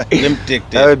 Limp dick.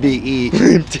 That would be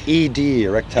ED,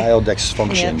 erectile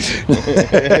dysfunction.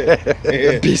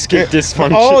 Biscuit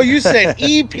dysfunction. Oh, you said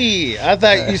EP. I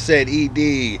thought you said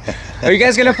ED. Are you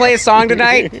guys gonna play a song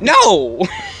tonight? No.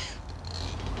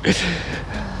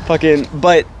 Fucking,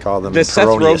 but call them the Seth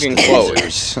Rogen quote.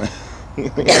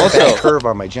 Also, curve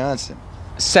on my Johnson.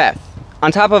 Seth,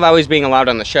 on top of always being allowed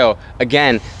on the show,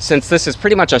 again, since this is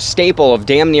pretty much a staple of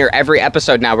damn near every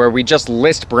episode now, where we just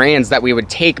list brands that we would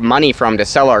take money from to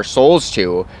sell our souls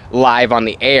to live on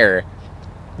the air.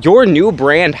 Your new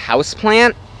brand,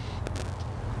 Houseplant.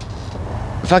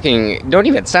 Fucking, don't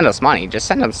even send us money. Just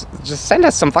send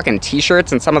us some fucking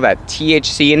t-shirts and some of that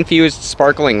THC infused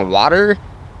sparkling water,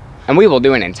 and we will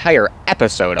do an entire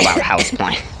episode about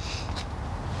Houseplant.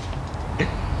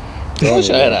 I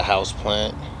wish I had a house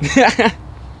plant.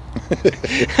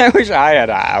 I wish I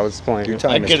had a house plant.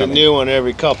 I get a new one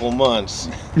every couple months.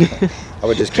 I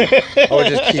would just keep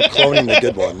cloning the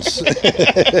good ones.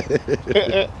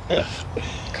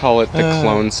 Call it the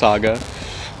Clone Saga.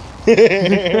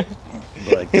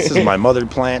 Like, this is my mother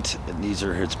plant, and these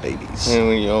are its babies. And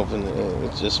when you open it,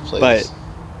 it just plays. But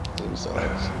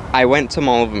I went to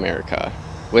Mall of America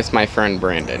with my friend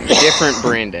Brandon, different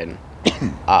Brandon,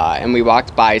 and we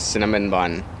walked by Cinnamon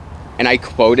Bun, and I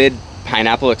quoted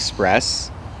Pineapple Express,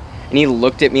 and he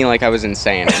looked at me like I was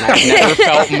insane, and I've never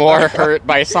felt more hurt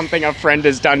by something a friend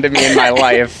has done to me in my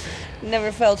life.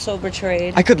 Never felt so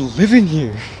betrayed. I could live in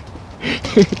here.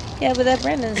 Yeah, but that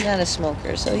Brandon's not a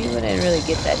smoker, so you wouldn't really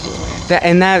get that humor.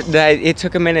 That it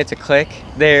took a minute to click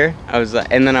there. I was like,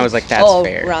 and then I was like, that's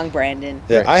fair. Wrong Brandon.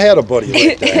 Yeah, I had a buddy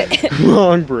like that.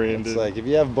 Wrong Brandon. It's like, if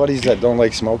you have buddies that don't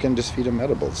like smoking, just feed them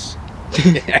edibles.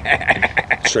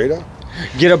 Straight up.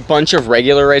 Get a bunch of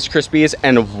regular Rice Krispies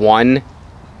and one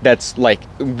that's like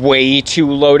way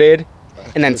too loaded,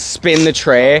 and then spin the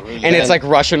tray, and it's like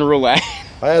Russian roulette.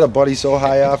 I had a buddy so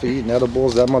high off of eating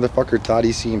edibles, that motherfucker thought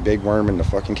he seen Big Worm in the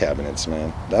fucking cabinets,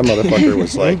 man. That motherfucker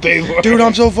was like, dude,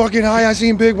 I'm so fucking high, I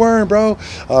seen Big Worm, bro.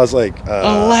 I was like,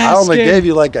 I only gave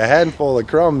you like a handful of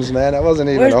crumbs, man. That wasn't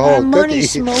even a whole cookie.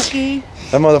 Smokey?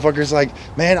 That motherfucker's like,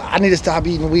 man, I need to stop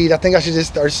eating weed. I think I should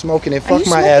just start smoking it. Fuck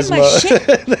my asthma.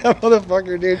 That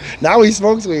motherfucker, dude. Now he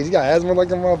smokes weed. He got asthma like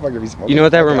a motherfucker. He smokes. You know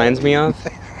what that reminds me of?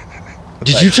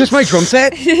 Did you touch my drum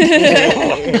set?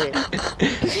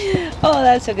 Oh,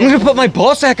 that's a good I'm gonna put my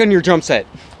ball sack on your drum set.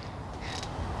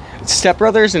 Step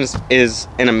Brothers is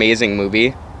an amazing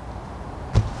movie.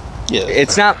 Yeah.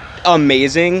 It's not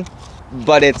amazing,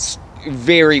 but it's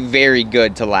very, very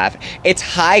good to laugh. It's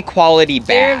high quality bad.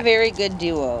 They're a very good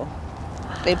duo.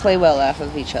 They play well off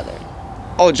of each other.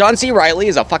 Oh, John C. Reilly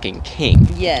is a fucking king.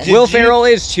 Yes. Will Ferrell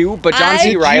is too, but John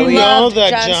C. Reilly. Loved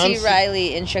John C.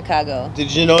 Reilly in Chicago.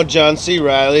 Did you know John C.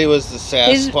 Reilly was the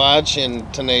Sasquatch in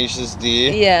Tenacious D?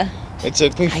 Yeah. It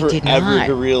took me forever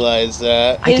to realize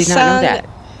that. I did not know that.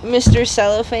 Mr.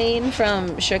 Cellophane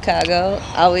from Chicago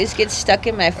always gets stuck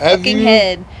in my fucking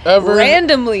head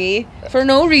randomly for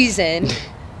no reason.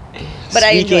 But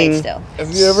I enjoy it still.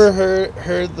 Have you ever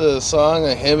heard the song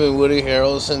that him and Woody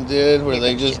Harrelson did where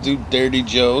they just do dirty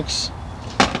jokes?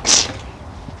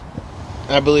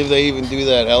 I believe they even do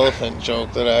that elephant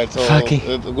joke that I told.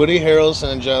 Woody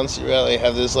Harrelson and John C. Reilly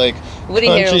have this like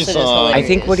country song. I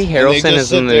think Woody Harrelson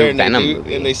is in the Venom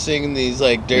movie. And they sing these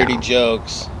like dirty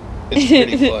jokes. It's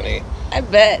pretty funny. I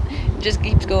bet. It just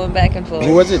keeps going back and forth.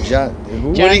 Who was it? John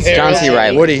C.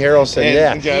 Reilly. Woody Harrelson,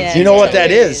 yeah. You know what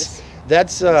that is?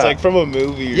 That's it's like from a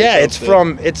movie. It's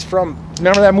from.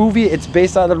 Remember that movie? It's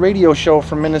based on the radio show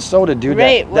from Minnesota, dude.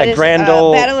 Right. That Grand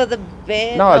Ole Battle of the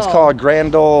Band. No, it's called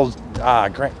Grand Ole.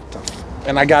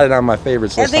 And I got it on my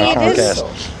favorites list on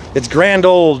Comcast. It's Grand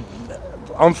Ole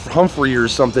Humphrey or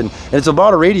something, and it's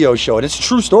about a radio show, and it's a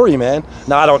true story, man.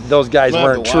 Now, those guys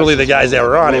weren't truly the guys that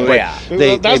were on it, but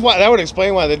that would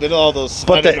explain why they did all those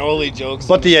Spinoli jokes.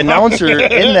 But the announcer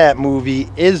in that movie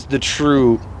is the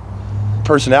true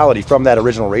personality from that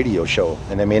original radio show,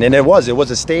 and I mean, and it was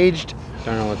a staged,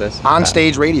 don't know what this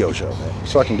on-stage radio show, man.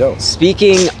 It's fucking dope.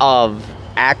 Speaking of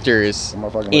actors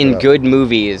in good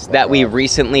movies that we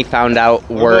recently found out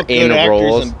were in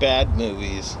roles. In bad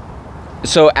movies.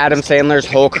 So Adam Sandler's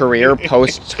whole career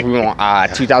post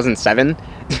 2007.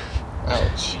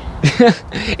 Ouch.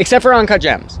 Except for Uncut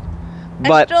Gems.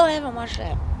 But I still haven't watched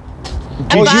that.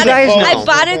 did you guys know? I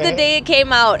bought it the day it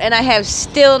came out, and I have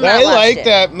still not watched it. I like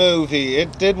that movie.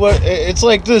 It did what it's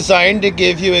like designed to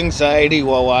give you anxiety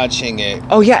while watching it.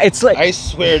 Oh yeah, it's like I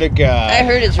swear to God. I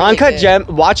heard it's really Uncut good.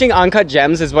 Watching Uncut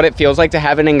Gems is what it feels like to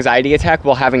have an anxiety attack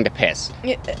while having to piss.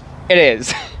 Yeah. It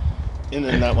is. And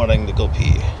then not wanting to go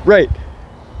pee. Right.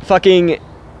 Fucking.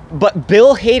 But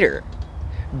Bill Hader.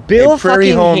 Bill A Prairie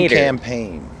fucking Home Hader.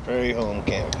 campaign. Prairie Home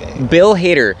campaign. Bill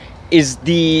Hader is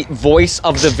the voice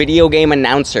of the video game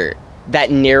announcer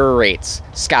that narrates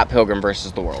Scott Pilgrim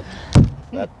vs. the World.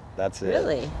 That's it.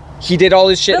 Really? He did all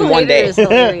this shit Bill in one Hader day. is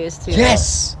hilarious too.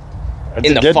 Yes. That's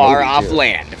In a the good far movie, off too.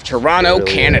 land of Toronto, It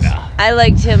really Canada. I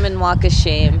liked him in Walk of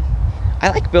Shame I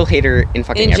like Bill Hader in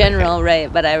fucking in everything. general,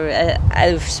 right? But I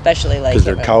especially like Because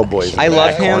him. they're in Walk of cowboys. Shame. I in the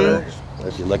love back him. corner.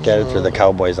 If you look at it, they're the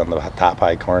cowboys on the top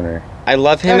high corner. I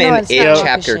love him Oh, no, in it's not It Walk of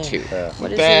Chapter Shame. 2.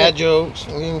 What is Bad it? jokes.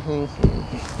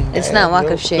 It's not Walk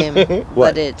of Shame,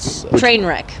 but it's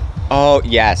Trainwreck. Oh,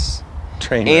 yes.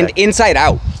 Train And wreck. Inside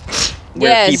Out,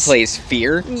 where he Yes. plays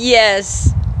Fear.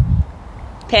 Yes.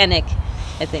 Panic,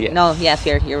 I think. Yeah. No, yeah,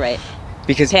 Fear. You're right.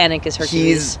 Because Panic is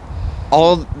Hercules.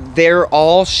 they're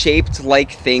all shaped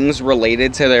like things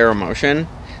related to their emotion.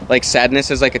 Like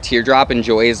sadness is like a teardrop and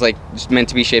joy is like meant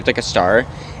to be shaped like a star.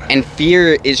 And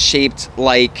fear is shaped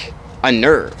like a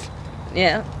nerve.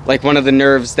 Yeah. Like one of the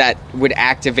nerves that would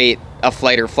activate a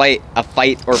fight or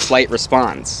flight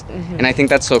response. Mm-hmm. And I think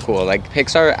that's so cool. Like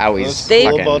Pixar always What's They-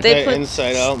 cool fucking- about they that put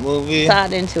Inside Out movie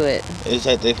Thought into it. is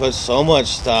that they put so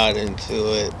much thought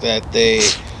into it that they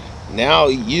now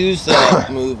use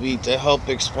that movie to help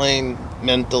explain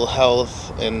mental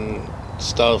health and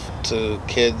stuff to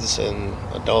kids and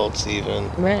adults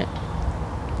even. Right.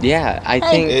 Yeah, I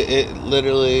think It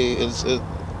literally is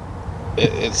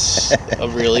it's a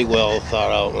really well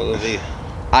thought out movie.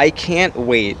 I can't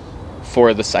wait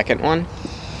for the second one.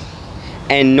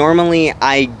 And normally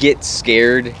I get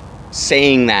scared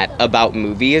saying that about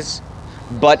movies,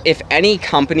 but if any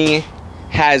company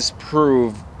has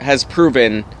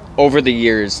proven over the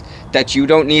years that you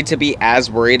don't need to be as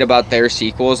worried about their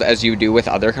sequels as you do with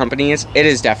other companies, it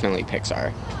is definitely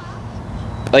Pixar.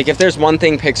 Like if there's one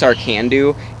thing Pixar can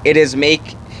do, it is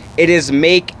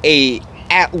make a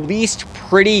at least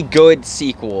pretty good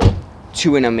sequel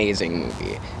to an amazing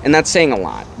movie. And that's saying a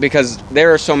lot because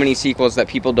there are so many sequels that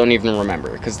people don't even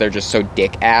remember because they're just so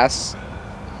dick ass.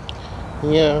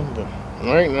 Yeah, but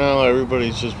right now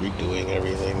everybody's just redoing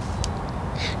everything.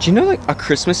 Do you know like A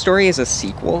Christmas Story is a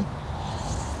sequel?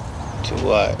 To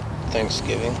what?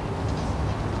 Thanksgiving?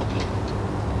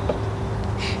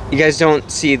 You guys don't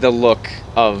see the look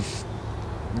of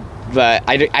the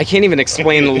I can't even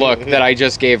explain the look that I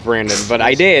just gave Brandon, but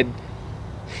I did.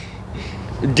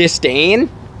 Disdain?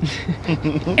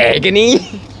 Agony?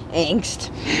 Angst.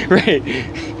 Right.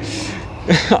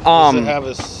 Does it have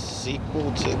a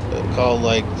sequel to called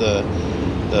like the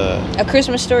A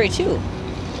Christmas Story too.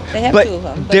 They have But two of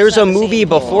them. there's it's not a the movie same.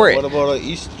 before it. What about an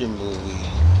Easter movie?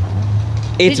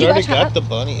 It's Did you You already watch got Hot? the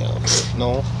bunny outfit.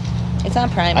 No. It's on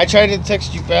Prime. I tried to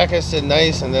text you back, I said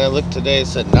nice, and then I looked today, it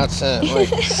said not sent. I'm like,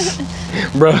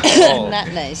 bro. oh. Not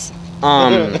nice.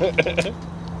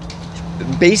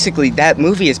 Basically that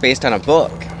movie is based on a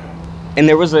book. And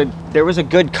there was a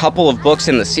good couple of books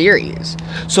in the series.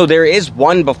 So there is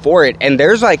one before it and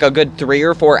there's like a good 3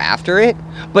 or 4 after it,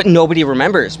 but nobody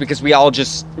remembers because we all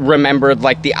just remembered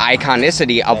like the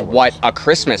iconicity of what A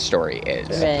Christmas Story is.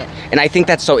 Right. And I think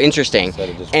that's so interesting. Instead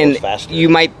of just And goes faster. you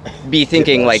might be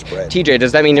thinking more like, spread. TJ,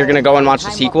 does that mean you're gonna go and watch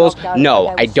the sequels?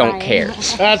 No, I don't care.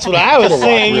 That's what I was Could've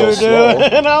saying you were walked real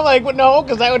doing. And I'm like, well, no,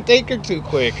 because that would take her too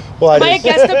quick. Well, My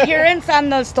guest appearance on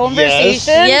the Yes.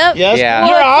 Stoneversation. Yep. Yes, Yeah.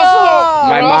 you're also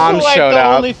My you're also mom like showed the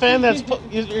up. only fan that's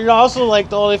you're also like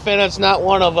the only fan that's not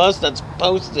one of us that's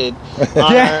posted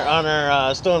on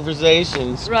our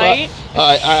Stoneversations. Right.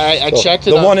 But, I checked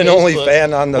it. the on one and only Facebook.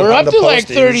 fan on the We're on up the to like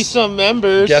postings. 30-some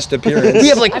members. Guest appearance. We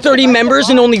have like 30 members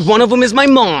and only one of them is my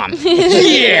mom.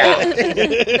 Yeah.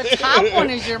 The top one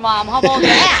is your mom. How about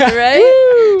that?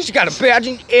 Right? She got a badge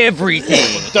and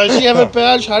everything. Does she have a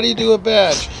badge? How do you do a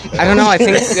badge? I don't know. I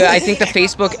think the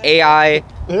Facebook AI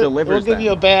delivers We'll give them.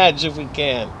 you a badge if we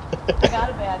can. I got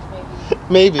a badge, maybe.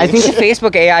 Maybe. I think the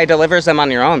Facebook AI delivers them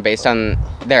on your own based on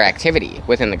their activity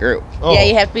within the group. Oh. Yeah,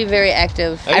 you have to be very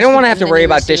active. I don't want to have to And then worry you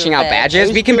about receive a dishing out badge. badges.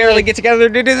 I We used can to barely like- get together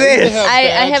to do I used to this. have I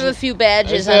have badges. a few I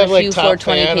badges used to on have a like few top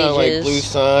 420 fan on like Blue pages.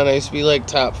 Sun. I used to be like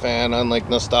top fan on like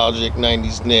nostalgic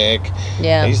 90s Nick.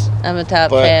 Yeah, I used- I'm a top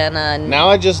but fan on Now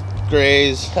I just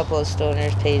graze. a couple of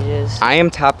Stoners pages. I am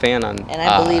top fan on. And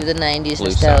I believe the 90s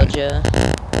Blue Sun. nostalgia.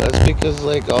 That's because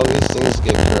like all these things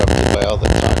get corrupted by all the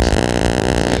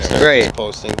toxic. start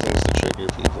posting things to trigger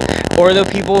people. Or the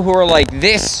people who are like,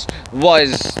 this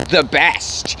was the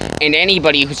best, and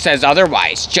anybody who says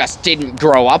otherwise just didn't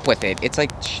grow up with it. It's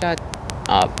like, shut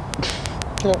up.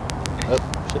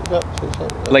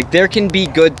 Like, there can be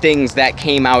good things that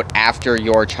came out after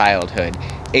your childhood.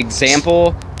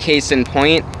 Example, case in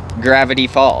point, Gravity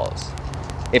Falls.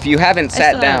 If you haven't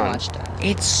sat down,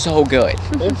 it's so good.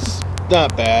 It's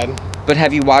not bad. But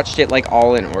have you watched it like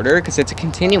all in order? Because it's a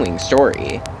continuing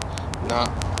story.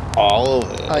 Not all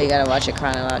of it. Oh, you gotta watch it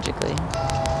chronologically.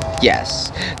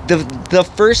 Yes. The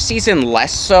first season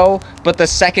less so, but the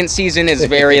second season is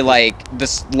very like,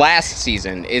 this last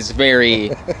season is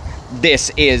very,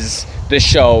 this is the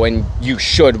show and you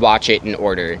should watch it in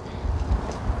order.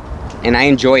 And I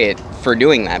enjoy it for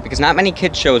doing that, because not many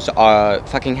kids shows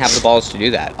fucking have the balls to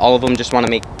do that. All of them just want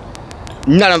to make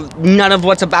none of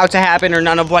what's about to happen or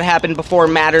none of what happened before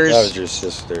matters. That was your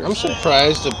sister. I'm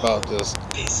surprised about this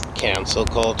cancel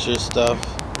culture stuff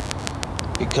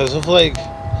because of like,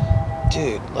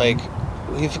 dude, like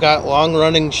we've got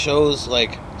long-running shows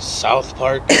like South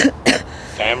Park,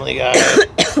 Family Guy,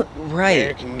 right,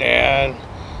 American Dad,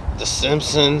 The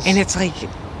Simpsons, and it's like,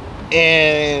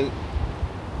 and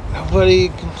nobody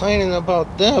complaining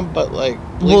about them, but like,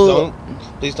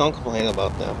 please don't complain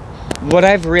about them. What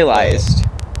I've realized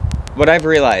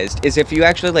is if you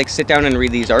actually like sit down and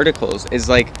read these articles, is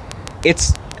like,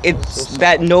 it's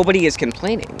that nobody is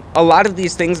complaining. A lot of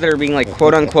these things that are being like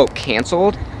quote unquote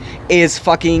canceled is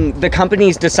fucking the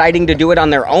companies deciding to do it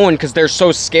on their own because they're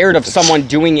so scared of someone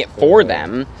doing it for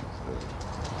them.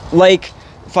 Like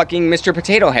fucking Mr.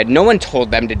 Potato Head. No one told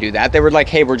them to do that. They were like,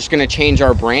 hey, we're just going to change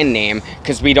our brand name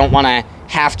because we don't want to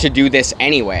have to do this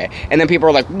anyway. And then people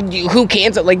are like, who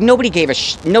canceled? Like, nobody gave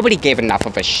enough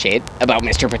of a shit about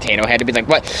Mr. Potato Head to be like,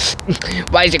 what?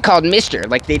 Why is it called Mr.?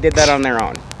 Like, they did that on their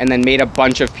own. And then made a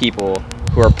bunch of people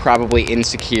who are probably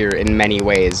insecure in many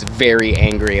ways very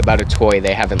angry about a toy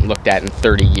they haven't looked at in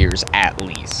 30 years at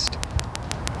least.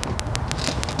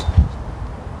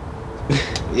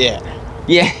 Yeah.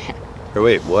 Yeah. Or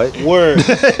wait, what? Words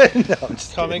No, I'm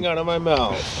just coming out of my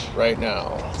mouth right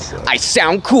now. I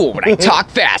sound cool when I talk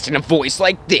fast in a voice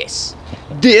like this.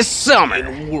 This summer. In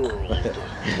a world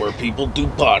where people do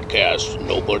podcasts,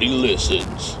 nobody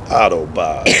listens.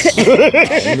 Autobots.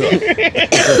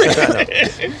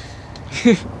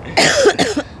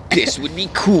 This would be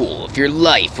cool if your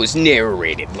life was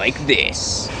narrated like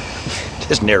this.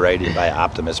 Just narrated by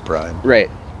Optimus Prime. Right.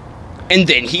 And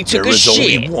then he took a shit. There was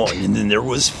only one, and then there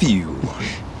was few.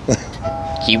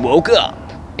 He woke up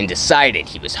and decided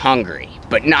he was hungry,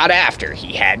 but not after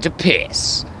he had to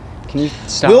piss. Can you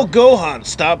stop? Will Gohan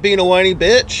stop being a whiny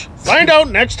bitch? Find out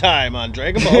next time on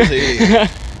Dragon Ball Z.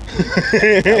 That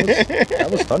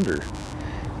was thunder.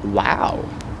 Wow.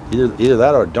 Either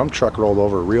that or a dump truck rolled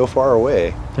over real far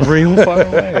away. Real far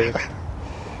away.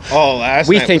 Oh, last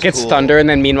We night think was it's cool. thunder, and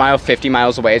then meanwhall, 50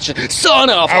 miles away, it's just, son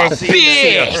of a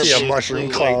bitch! See a mushroom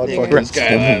cloud. This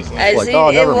guy last night. I Like, see oh,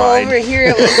 it never mind. over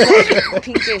here. It was like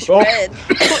pinkish red.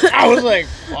 I was like,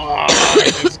 oh,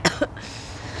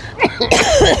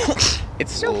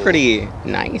 It's still pretty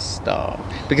nice, though,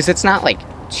 because it's not, like,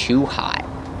 too hot.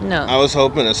 No. I was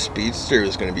hoping a speedster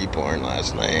was going to be born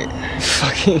last night.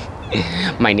 Fucking...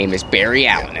 My name is Barry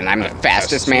Allen, and I'm the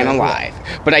fastest man alive.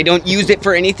 But I don't use it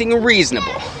for anything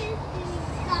reasonable.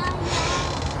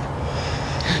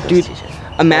 Dude,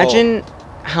 imagine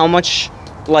how much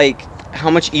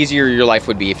easier your life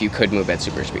would be if you could move at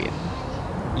super speed.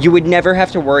 You would never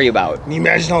have to worry about... Can you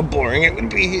imagine how boring it would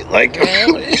be? Like,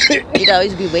 You'd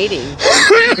always be waiting.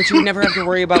 But you would never have to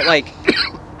worry about, like...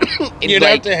 You'd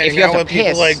like, have to if hang you out have with to people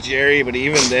piss. like Jerry, but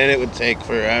even then it would take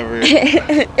forever.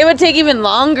 It would take even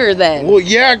longer then. Well,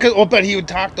 yeah, but he would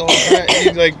talk the whole time.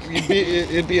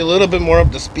 It'd be a little bit more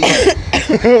up to speed.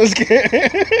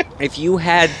 If you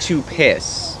had to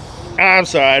piss, I'm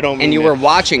sorry, I don't mean and you it. were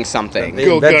watching something, They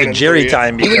Go invented gunning Jerry for you.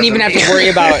 time. you wouldn't even have because to worry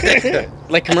about,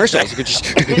 like, commercials. You could just...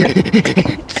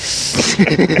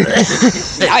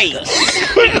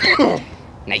 Nice!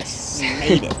 Nice.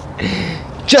 Made it.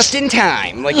 Just in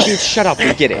time. Like, dude, shut up,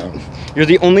 we get it. You're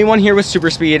the only one here with super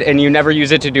speed, and you never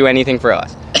use it to do anything for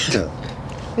us.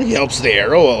 He helps the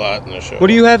arrow a lot in the show. What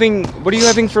are you having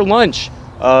for lunch?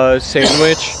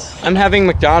 Sandwich. I'm having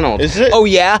McDonald's. Is it? Oh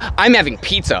yeah? I'm having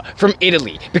pizza from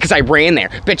Italy because I ran there.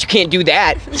 Bet you can't do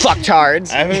that,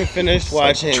 fucktards. I haven't finished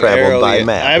watching traveled Arrow by yet.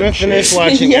 map I haven't and shit. finished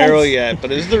watching Yes. Arrow yet,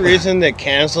 but is the reason they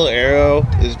cancel Arrow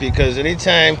is because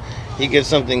anytime he gets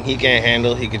something he can't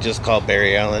handle, he could just call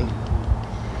Barry Allen.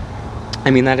 I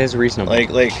mean, that is reasonable.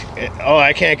 Oh,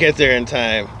 I can't get there in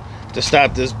time to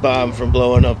stop this bomb from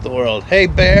blowing up the world. Hey,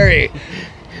 Barry.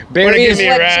 Barry is give me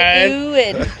a What ride? you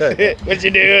doing? What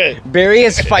you doing? Barry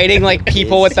is fighting like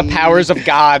people with the powers of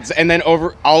gods, and then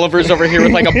Oliver's over here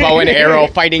with like a bow and arrow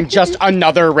fighting just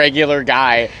another regular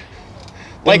guy.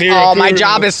 Like, oh, my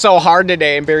job is so hard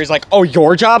today. And Barry's like, oh,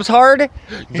 your job's hard?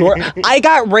 I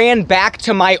got ran back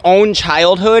to my own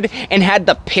childhood and had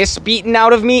the piss beaten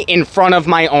out of me in front of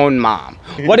my own mom.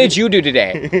 What did you do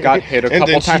today? Got hit a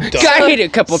couple times. Got hit a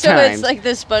couple times. So it's like the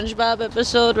SpongeBob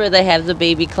episode where they have the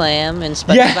baby clam and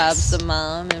SpongeBob's the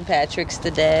mom and Patrick's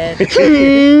the dad.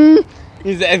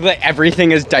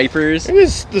 Everything is diapers.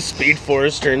 The Speed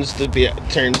Force turns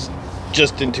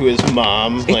just into his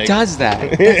mom. It does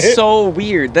that. That's so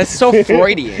weird. That's so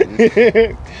Freudian.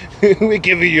 We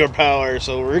give you your power,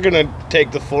 so we're gonna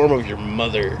take the form of your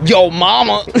mother. Yo,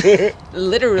 mama.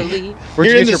 Literally.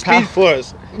 You're in the Speed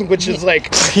Force, which is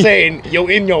like saying, yo,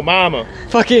 in your mama.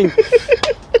 Fucking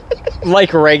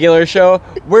like regular show.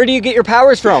 Where do you get your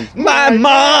powers from? My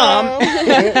mom.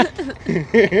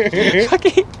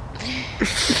 Fucking.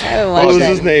 What was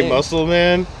his name? Muscle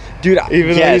Man? Dude,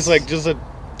 even though he's like just a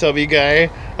tubby guy,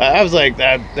 I was like,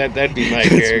 that'd be my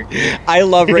character. I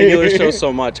love Regular Show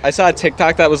so much. I saw a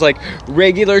TikTok that was like,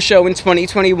 Regular Show in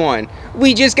 2021.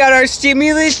 We just got our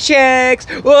stimulus checks.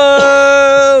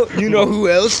 Whoa! You know who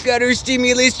else got her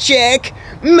stimulus check?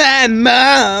 My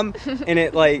mom. And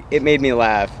it made me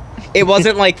laugh. It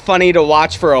wasn't like funny to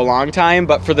watch for a long time,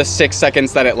 but for the 6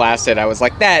 seconds that it lasted, I was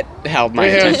like, that held my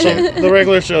attention. The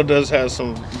Regular Show does have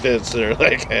some bits that are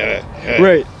like,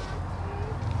 right.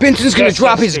 Benson's gonna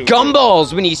drop his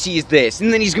gumballs when he sees this,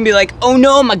 and then he's gonna be like, "Oh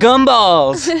no, my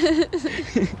gumballs!"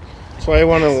 So I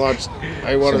want to watch.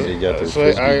 Somebody got their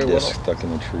frisbee disc stuck in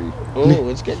the tree. Oh,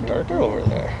 it's getting darker over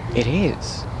there. It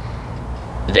is.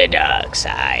 The dark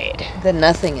side. The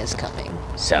nothing is coming.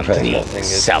 Something dark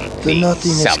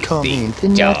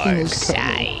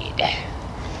side.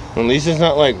 At least it's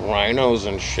not like rhinos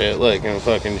and shit like in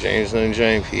fucking James and the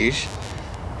Giant Peach.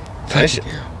 That shit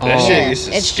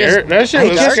used to scare. That shit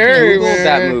was scary, man.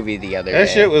 That movie the other day. That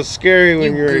shit was scary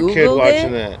when you were a kid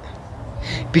watching that.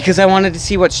 Because I wanted to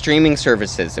see what streaming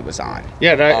services it was on.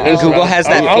 Yeah, and Google has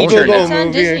that feature now. It's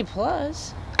on Disney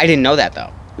Plus. I didn't know that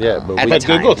though. Yeah,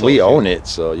 but we own it,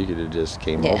 so you could have just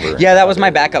came over. Yeah, that was my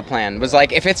backup plan. Was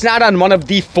like, if it's not on one of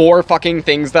the 4 fucking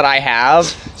things that I have.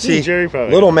 See,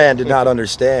 little man did not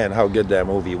understand how good that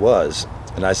movie was,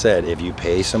 and I said, if you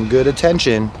pay some good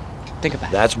attention. Think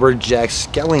about That's where Jack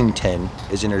Skellington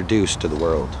is introduced to the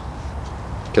world.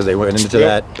 Because they went into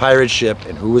that pirate ship,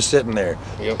 and who was sitting there?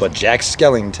 But Jack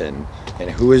Skellington. And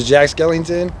who is Jack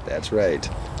Skellington? That's right.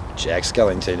 Jack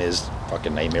Skellington is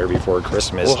fucking Nightmare Before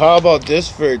Christmas. Well, how about this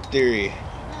for a theory?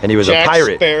 And he was a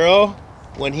pirate. Jack Sparrow,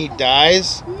 when he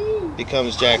dies,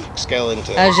 becomes Jack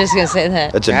Skellington. I was just going to say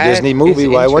that. It's a Disney movie.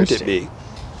 Why wouldn't it be?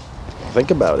 Think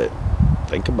about it.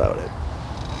 Think about it.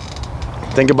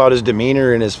 Think about his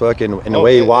demeanor and his fucking and the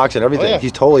way he walks and everything.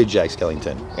 He's totally Jack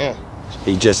Skellington. Yeah.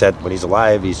 He just when he's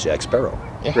alive, he's Jack Sparrow.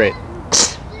 Yeah. Great.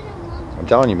 I'm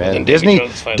telling you, man. Disney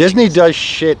does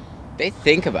shit. They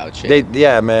think about shit.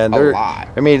 Man. A lot.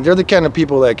 I mean, they're the kind of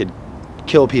people that could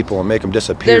kill people and make them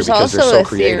disappear because they're so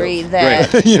creative. There's also a theory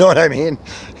that you know what I mean?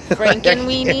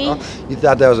 Frankenweenie. You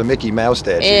thought that was a Mickey Mouse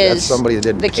statue. That's somebody that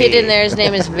didn't. The kid in there, his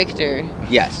name is Victor.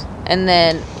 Yes. And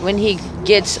then when he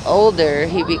gets older,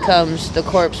 he becomes the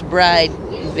corpse bride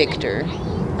Victor,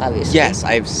 obviously. Yes,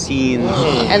 I've seen.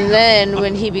 And then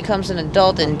when he becomes an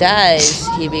adult and dies,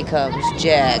 he becomes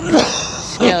Jack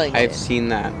Skellington. I've seen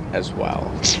that as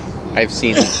well. I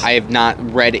have not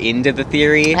read into the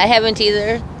theory. I haven't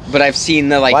either. But I've seen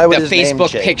the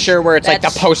Facebook picture where it's like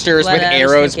the posters with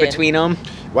arrows between them.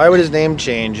 Why would his name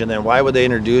change, and then why would they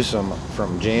introduce him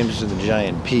from James and the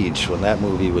Giant Peach when that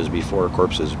movie was before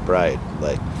Corpse's Bride?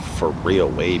 Like, for real,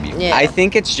 way before. Yeah. I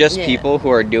think it's just people who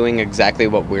are doing exactly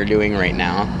what we're doing right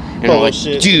now. And are like,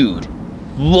 dude,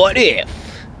 what if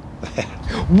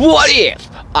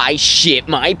I shit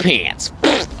my pants?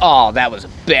 Oh, that was a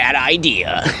bad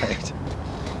idea. Right.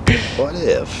 What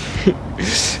if?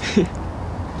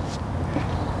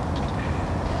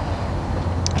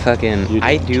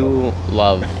 I do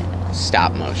love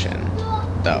stop motion,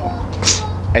 though.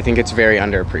 I think it's very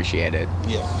underappreciated.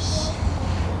 Yes.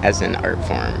 As an art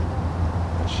form.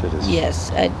 Shit is.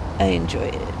 Yes, I enjoy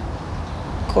it.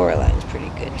 Coraline's pretty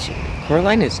good too.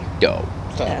 Coraline is dope.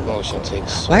 Stop motion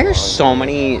takes so Why are long. so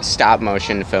many stop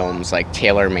motion films like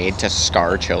tailor-made to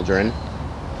scar children?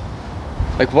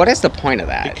 Like, what is the point of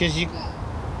that? Because you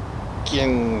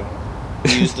can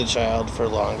use the child for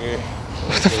longer.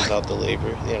 Without the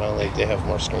labor, like they have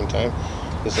more screen time.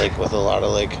 Because like with a lot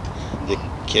of like the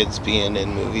kids being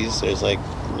in movies, there's like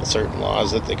certain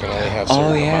laws that they can only have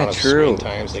certain amount of screen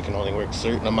times. They can only work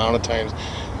certain amount of times,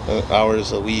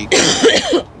 hours a week.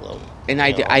 And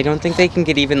I don't think they can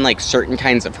get even like certain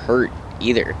kinds of hurt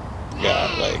either.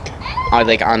 Yeah,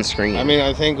 like on screen. I mean,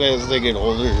 I think as they get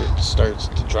older, it starts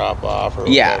to drop off or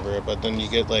whatever. But then you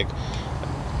get like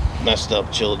messed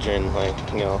up children, like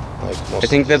most I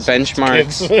think the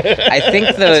benchmarks. I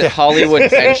think the Hollywood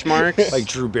benchmarks, like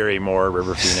Drew Barrymore,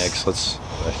 River Phoenix.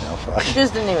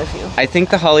 Just to name a few. I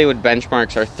think the Hollywood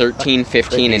benchmarks are 13,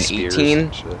 15, and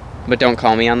 18. But don't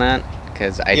call me on that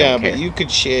because I don't care. Yeah, but you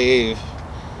could shave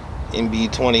and be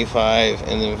 25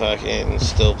 and then fucking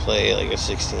still play like a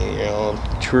 16-year-old.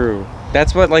 True.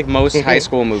 That's what like most high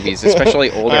school movies, especially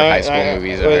older high school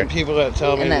movies are. People that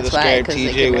tell me to describe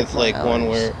TJ with like one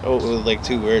word, with like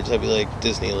 2 words, I'd be like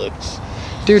Disney looks.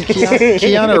 Dude,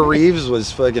 Keanu Reeves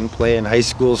was fucking playing high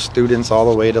school students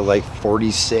all the way to like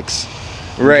 46.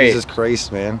 Right. Jesus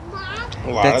Christ, man.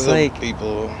 A lot of them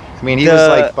people. I mean, he was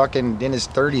like fucking in his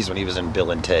 30s when he was in Bill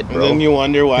and Ted, bro. And then you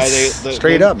wonder why they...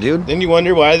 Straight up, dude. Then you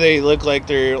wonder why they look like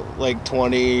they're like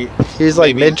 20... He's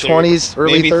like mid-20s,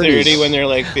 early 30s. Maybe 30 when they're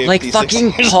like 50, like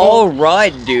fucking Paul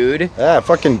Rudd, dude. Yeah,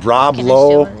 fucking Rob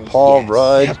Lowe, Paul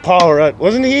Rudd. Yeah, Paul Rudd.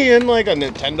 Wasn't he in like a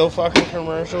Nintendo fucking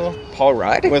commercial? Paul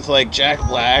Rudd? With like Jack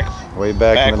Black. Way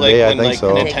back in the day, I think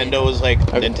so. Nintendo was like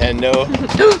Nintendo.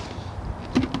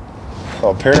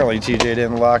 Well, apparently TJ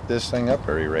didn't lock this thing up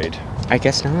very right. I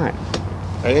guess not.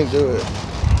 I didn't do it.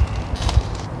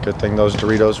 Good thing those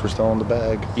Doritos were still in the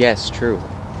bag. Yes, true.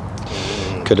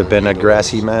 Could have been a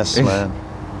grassy mess, man.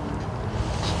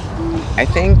 I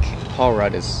think Paul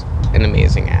Rudd is an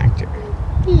amazing actor.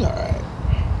 He's alright.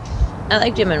 I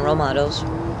liked him in Role Models.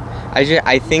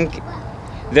 I think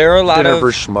there are a lot Dinner of...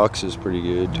 for Schmucks is pretty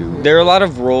good, too. There are a lot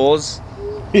of roles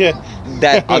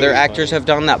that other actors have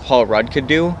done that Paul Rudd could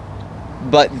do.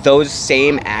 But those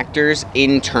same actors,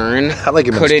 in turn,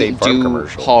 couldn't do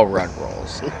Paul Rudd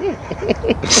roles.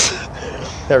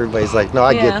 Everybody's like, no,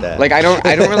 I get that. Like, I don't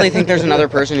really think there's another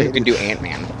person who could do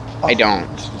Ant-Man. I don't.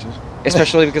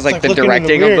 Especially because, like, the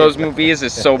directing of those movies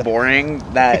is so boring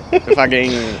that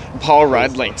fucking Paul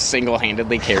Rudd, like,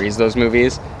 single-handedly carries those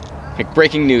movies. Like,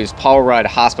 breaking news, Paul Rudd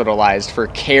hospitalized for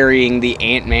carrying the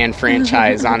Ant-Man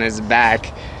franchise on his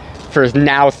back for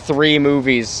now 3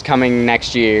 movies coming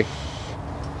next year.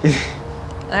 I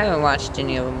haven't watched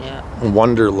any of them yet.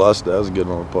 Wanderlust, that was a good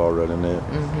one with Paul Rudd in it.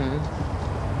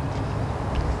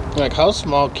 Like, how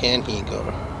small can he go?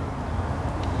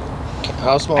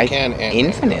 How small can Ant-Man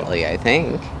infinitely, go? I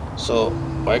think. So,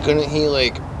 why couldn't he,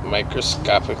 like,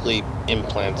 microscopically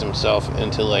implant himself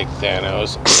into, like,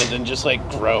 Thanos and then just, like,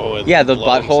 grow and the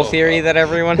butthole theory that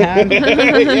everyone had?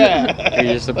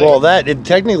 Yeah. Well,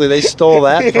 technically, they stole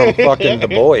that from fucking The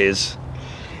Boys.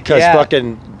 Because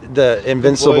fucking... the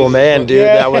Invincible Man, dude,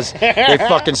 they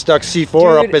fucking stuck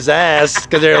C4 up his ass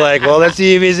because they're like, well, let's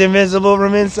see if he's invincible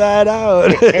from inside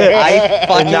out. I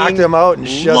fucking knocked him out and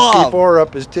shoved C4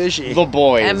 up his tushy. The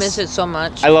Boys. I miss it so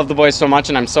much. I love The Boys so much,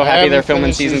 and I'm so happy they're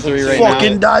filming season 3 right now.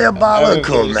 Fucking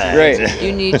diabolical, man. Right.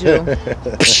 You need to.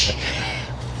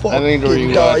 I need to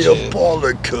rewatch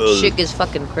diabolical. Chick is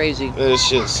fucking crazy. This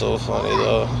shit's so funny,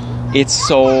 though. It's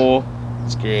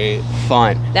great.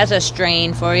 Fun. That's a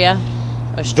strain for you.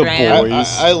 A strand.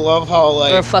 I love how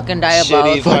like or fucking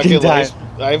diabolical.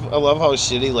 I love how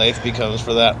shitty life becomes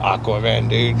for that Aquaman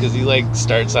dude because he like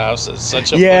starts out as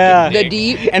such a fucking the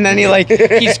deep, and then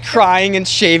he's crying and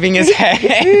shaving his head.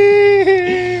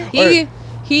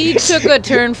 He took a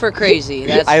turn for crazy.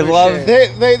 That's I love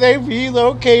sure. They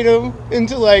relocate him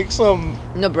into like some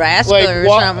Nebraska like, or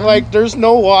something. Like there's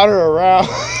no water around.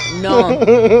 No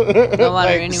water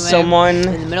anywhere. Someone.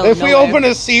 In the middle if of we open a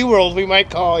SeaWorld, we might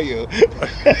call you.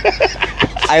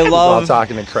 I love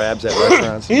talking to crabs at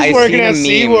restaurants. He's working at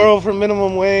SeaWorld for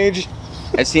minimum wage.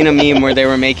 I've seen a meme where they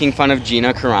were making fun of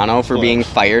Gina Carano for being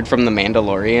fired from The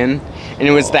Mandalorian, and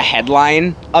it was the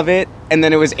headline of it, and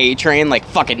then it was A-Train, like,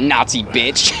 fucking Nazi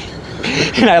bitch.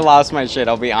 And I lost my shit,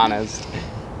 I'll be honest.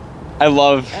 I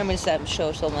miss that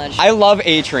show so much. I love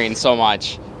A-Train so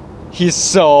much. He's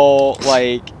so,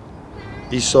 like...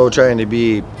 He's so trying to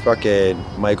be fucking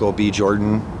Michael B.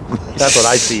 Jordan. That's what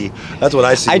I see.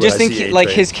 I just think, like,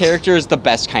 his character is the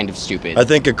best kind of stupid. I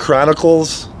think of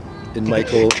Chronicles... in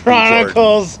Michael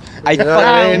Chronicles. Me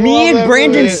and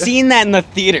Brandon seen that in the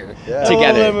theater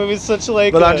together. That movie's such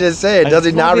like. But I'm just saying, does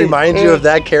it not remind you of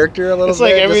that character a little bit? It's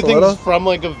like everything's from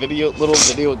like a little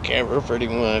video camera, pretty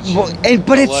much.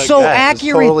 But it's so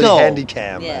accurate, totally though.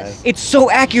 Handycam, man. It's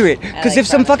so accurate because if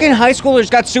some fucking high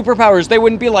schoolers got superpowers, they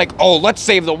wouldn't be like, "Oh, let's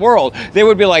save the world." They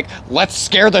would be like, "Let's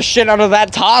scare the shit out of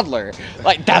that toddler."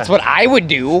 Like that's what I would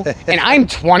do, and I'm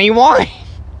 21.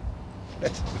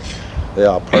 They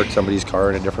all park somebody's car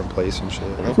in a different place and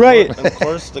shit. Right. Of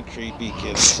course, the creepy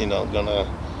kid's, gonna.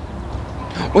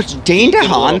 Which Dane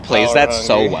DeHaan plays that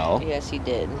so well. Yes, he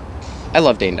did. I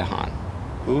love Dane DeHaan.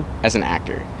 Who? As an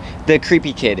actor. The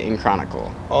creepy kid in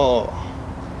Chronicle. Oh.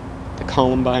 The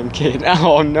Columbine kid.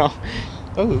 Oh, no.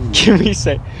 Oh. Can we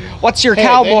say, what's your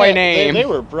cowboy name? They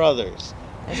were brothers.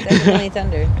 That's definitely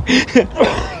Thunder.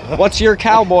 What's your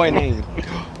cowboy name?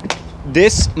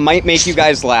 This might make you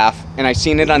guys laugh, and I've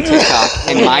seen it on TikTok,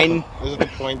 and mine... Isn't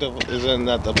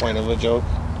that the point of a joke?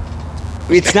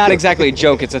 It's not exactly a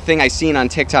joke. It's a thing I seen on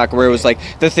TikTok where it was like,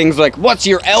 the things like, what's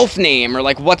your elf name? Or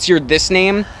like, what's your this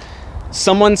name?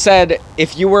 Someone said,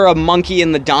 if you were a monkey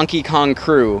in the Donkey Kong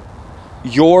crew,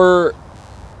 your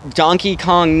Donkey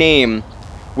Kong name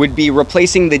would be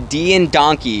replacing the D in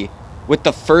donkey with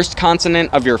the first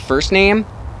consonant of your first name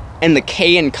and the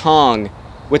K in Kong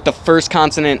with the first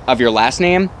consonant of your last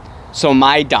name. So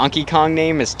my Donkey Kong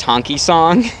name is Tonky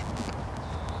Song.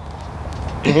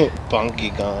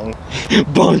 Bonky Gong.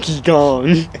 Bonky Gong.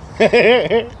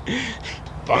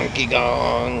 Bonky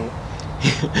Gong.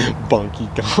 Bonky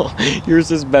Gong.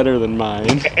 Yours is better than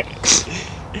mine.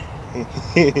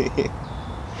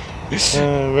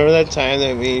 Remember that time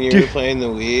that me and you were playing the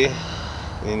Wii?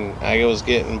 And I was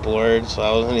getting bored, so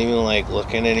I wasn't even like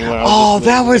looking anymore. Oh,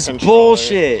 that was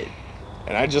bullshit.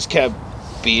 And I just kept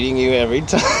beating you every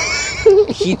time.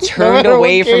 He turned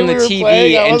away from the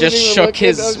TV and just shook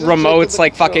his remotes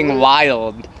like fucking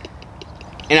wild.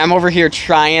 And I'm over here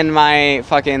trying my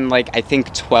fucking, like, I think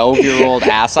 12-year-old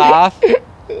ass off.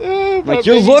 Like,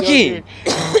 you're looking!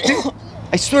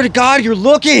 I swear to God, you're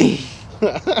looking!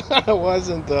 I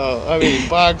wasn't, though. I mean,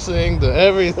 boxing, to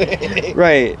everything.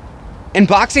 Right. And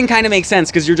boxing kind of makes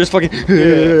sense because you're just fucking...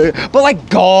 But, like,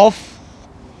 golf?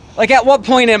 Like, at what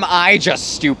point am I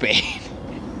just stupid?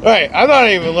 Right, I'm not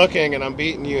even looking and I'm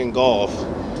beating you in golf.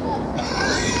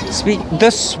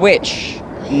 The Switch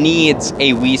needs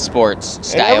a Wii Sports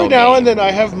style and every now game. and then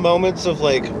I have moments of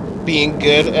like being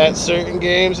good at certain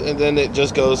games and then it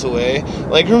just goes away.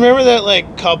 Like, remember that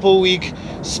like couple week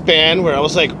span where I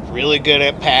was like really good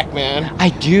at Pac-Man? I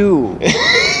do.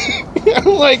 I'm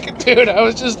like, dude, I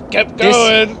was just kept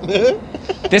going.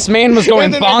 This man was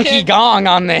going bonky gong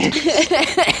on this.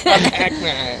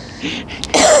 Pac-Man.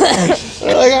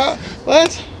 Like,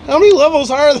 what? How many levels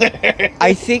are there?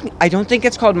 I don't think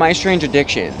it's called My Strange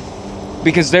Addiction,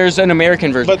 because there's an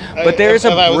American version. But there's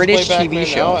a British TV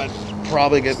show. I'd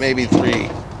probably get maybe 3.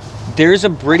 There's a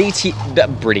British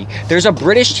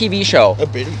TV show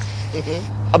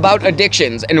about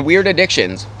addictions and weird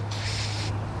addictions,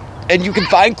 and you can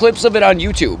find clips of it on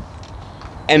YouTube.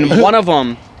 And one of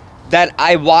them that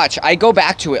I watch, I go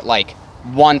back to it like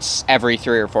once every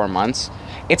 3 or 4 months.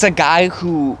 It's a guy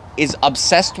who is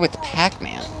obsessed with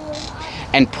Pac-Man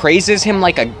and praises him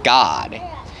like a god.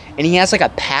 And he has like a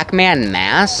Pac-Man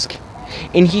mask.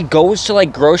 And he goes to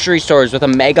like grocery stores with a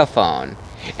megaphone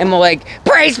and will like,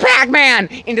 praise Pac-Man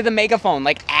into the megaphone,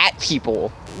 like at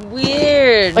people.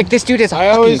 Weird. Like, this dude is a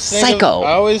fucking psycho.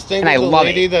 I always think of the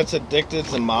lady that's addicted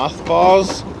to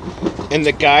mothballs and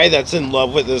the guy that's in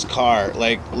love with his car.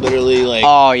 Like, literally, like,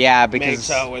 oh, yeah, because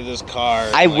makes out with his car.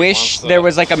 I wish there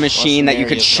was like a machine that you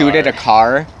could shoot at a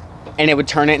car and it would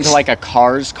turn it into like a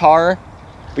car's car.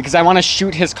 Because I want to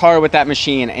shoot his car with that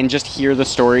machine and just hear the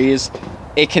stories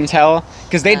it can tell.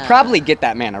 Because they'd probably get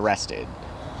that man arrested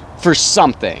for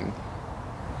something.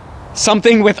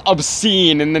 Something with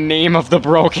obscene in the name of the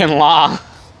broken law.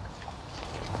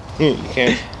 You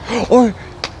can't. Or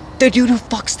the dude who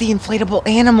fucks the inflatable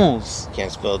animals.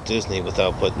 Can't spell Disney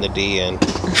without putting the D in.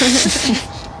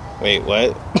 Wait,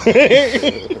 what?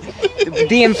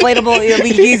 The inflatable,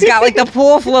 he's got like the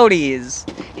pool floaties.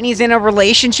 And he's in a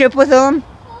relationship with them.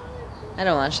 I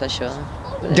don't watch that show.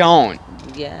 Don't.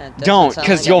 Yeah. Don't,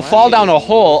 because you'll fall down a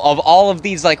hole of all of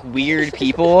these like weird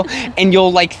people and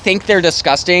you'll like think they're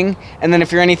disgusting, and then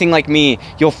if you're anything like me,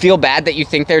 you'll feel bad that you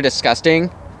think they're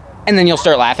disgusting, and then you'll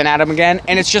start laughing at them again,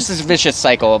 and it's just this vicious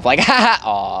cycle of like, ha ha,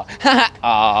 aw, ha ha,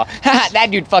 aw, ha,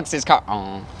 that dude fucks his car,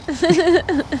 aw.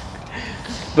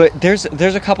 But there's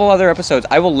a couple other episodes.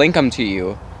 I will link them to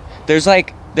you. There's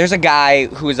a guy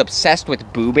who is obsessed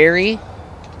with Boo Berry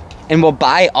and will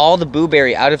buy all the Boo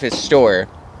Berry out of his store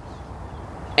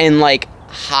and like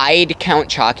hide Count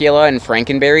Chocula and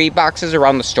Frankenberry boxes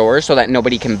around the store so that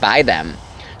nobody can buy them,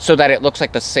 so that it looks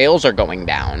like the sales are going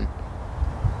down.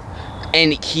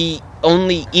 And he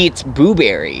only eats Boo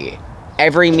Berry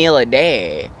every meal a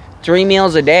day, 3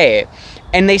 meals a day.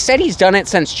 And they said he's done it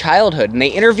since childhood, and they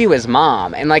interview his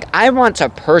mom, and like, I want to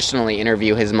personally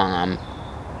interview his mom,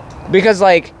 because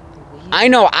like, I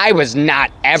know I was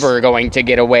not ever going to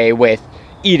get away with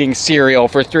eating cereal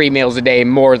for 3 meals a day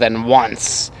more than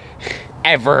once.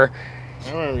 Ever.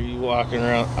 I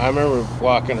remember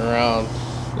walking around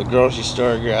the grocery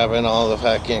store grabbing all the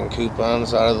fucking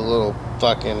coupons out of the little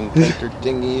fucking printer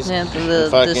thingies. Yeah, the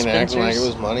fucking acting like it dispensers.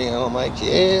 was money. And I'm like,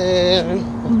 yeah.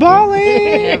 Balling!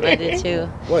 Yeah, I did too.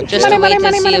 What? Just to wait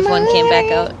to see if one came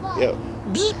back out. Yep.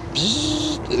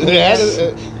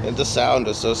 And the sound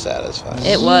was so satisfying.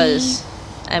 It was.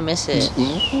 I miss it.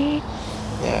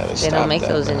 Yeah, They stopped don't make that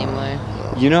those now.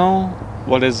 anymore. You know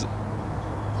what is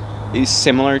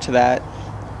similar to that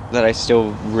I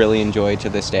still really enjoy to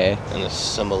this day? An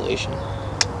assimilation.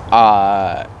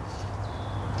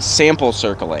 Sample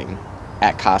circling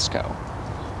at Costco.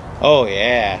 Oh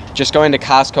yeah. Just going to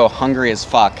Costco hungry as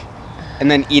fuck,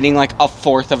 and then eating like a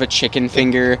fourth of a chicken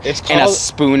finger It's and a called-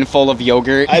 spoonful of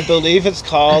yogurt. I believe it's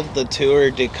called the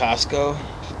Tour de Costco.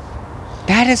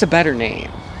 That is a better name.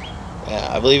 Yeah,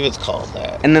 I believe it's called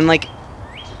that. And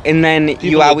then you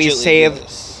People always legitly do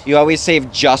save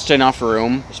this. just enough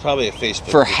room There's probably a Facebook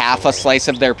for group half a slice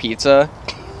of their pizza,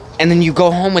 and then you go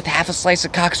home with half a slice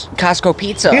of Costco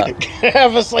pizza.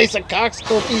 Have a slice of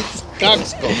Costco pizza.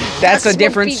 Costco. That's a Cocksmoked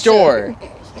different pizza. store.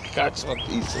 Costco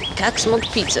pizza.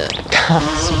 Cock-smoked pizza.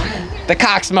 The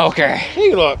cocksmoker.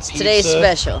 Hey, look, pizza. Today's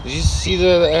special. Did you see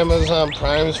that Amazon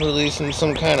Prime's releasing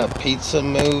some kind of pizza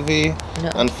movie No.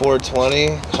 on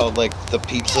 420 called like The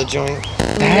Pizza Joint?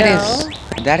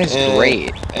 That is And-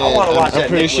 great. and I wanna watch I'm that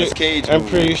pretty Nicolas sure, Cage I'm movie.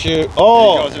 pretty sure. He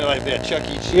Oh, goes into like that Chuck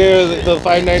E. Cheese. yeah, the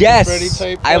Five Nights at Freddy Yes,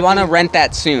 type. I want to fucking- rent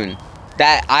that soon.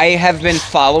 That I have been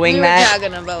following We were that.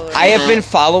 talking about I have been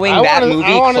following I that wanna- movie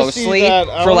I wanna see closely that-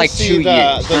 I for wanna like see 2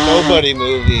 years. The Nobody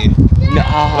movie. No,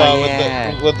 oh, with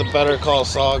yeah. the Better Call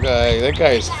Saul guy. That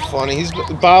guy's funny. He's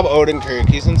Bob Odenkirk.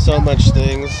 He's in so much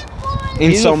things.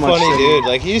 In He's so a much funny thing. dude.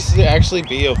 Like he used to actually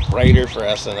be a writer for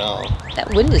SNL.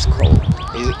 That wind is cold.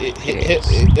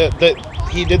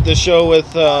 He did the show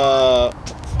with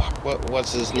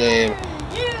what's his name?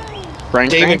 Bryan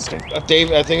David. Cranston. I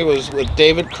think it was with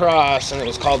David Cross, and it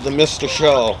was called The Mr.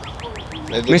 Show.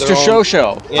 They did Mr. their own-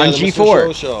 Show Yeah, on the G4.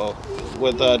 Mr. Show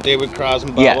with David Cross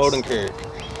and Bob Yes. Odenkirk.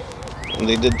 And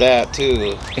they did that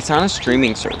too. It's on a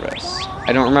streaming service.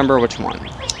 I don't remember which one,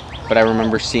 but I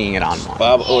remember seeing it on one.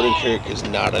 Bob Odenkirk is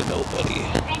not a nobody,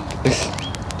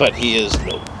 but he is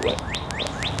nobody.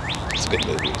 It's a good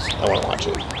movie. I want to watch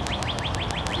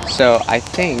it. So I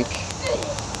think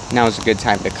now is a good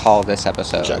time to call this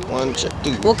episode. Check one, check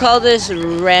two. We'll call this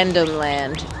Random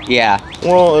Land. Yeah,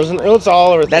 Well, it's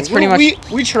all our That's thing. pretty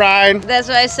we tried. That's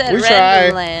what I said. We Random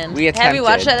tried. Land. We Have you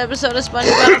watched attempted. that episode of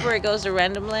SpongeBob where it goes to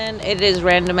Random Land? It is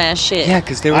random ass shit. yeah,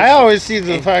 because they were. I always see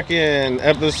the fucking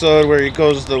episode where he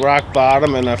goes to rock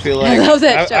bottom, and I feel like I love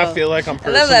that I show. feel like I'm I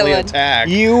love that personally one. attacked.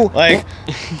 You Like,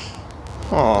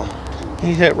 oh,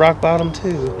 he hit rock bottom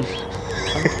too.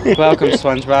 welcome,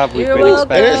 SpongeBob. We've You're been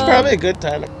welcome. It is expecting. probably a good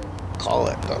time to call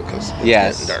it though, because it's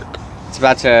Yes. getting dark. It's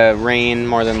about to rain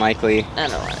more than likely, I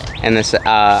don't want it. and this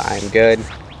I'm good.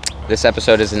 This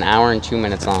episode is 1 hour and 2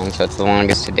 minutes long, so it's the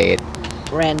longest to date.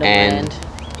 Random And Land.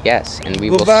 yes, and we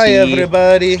will Goodbye, see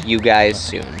everybody. you guys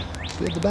soon. Goodbye.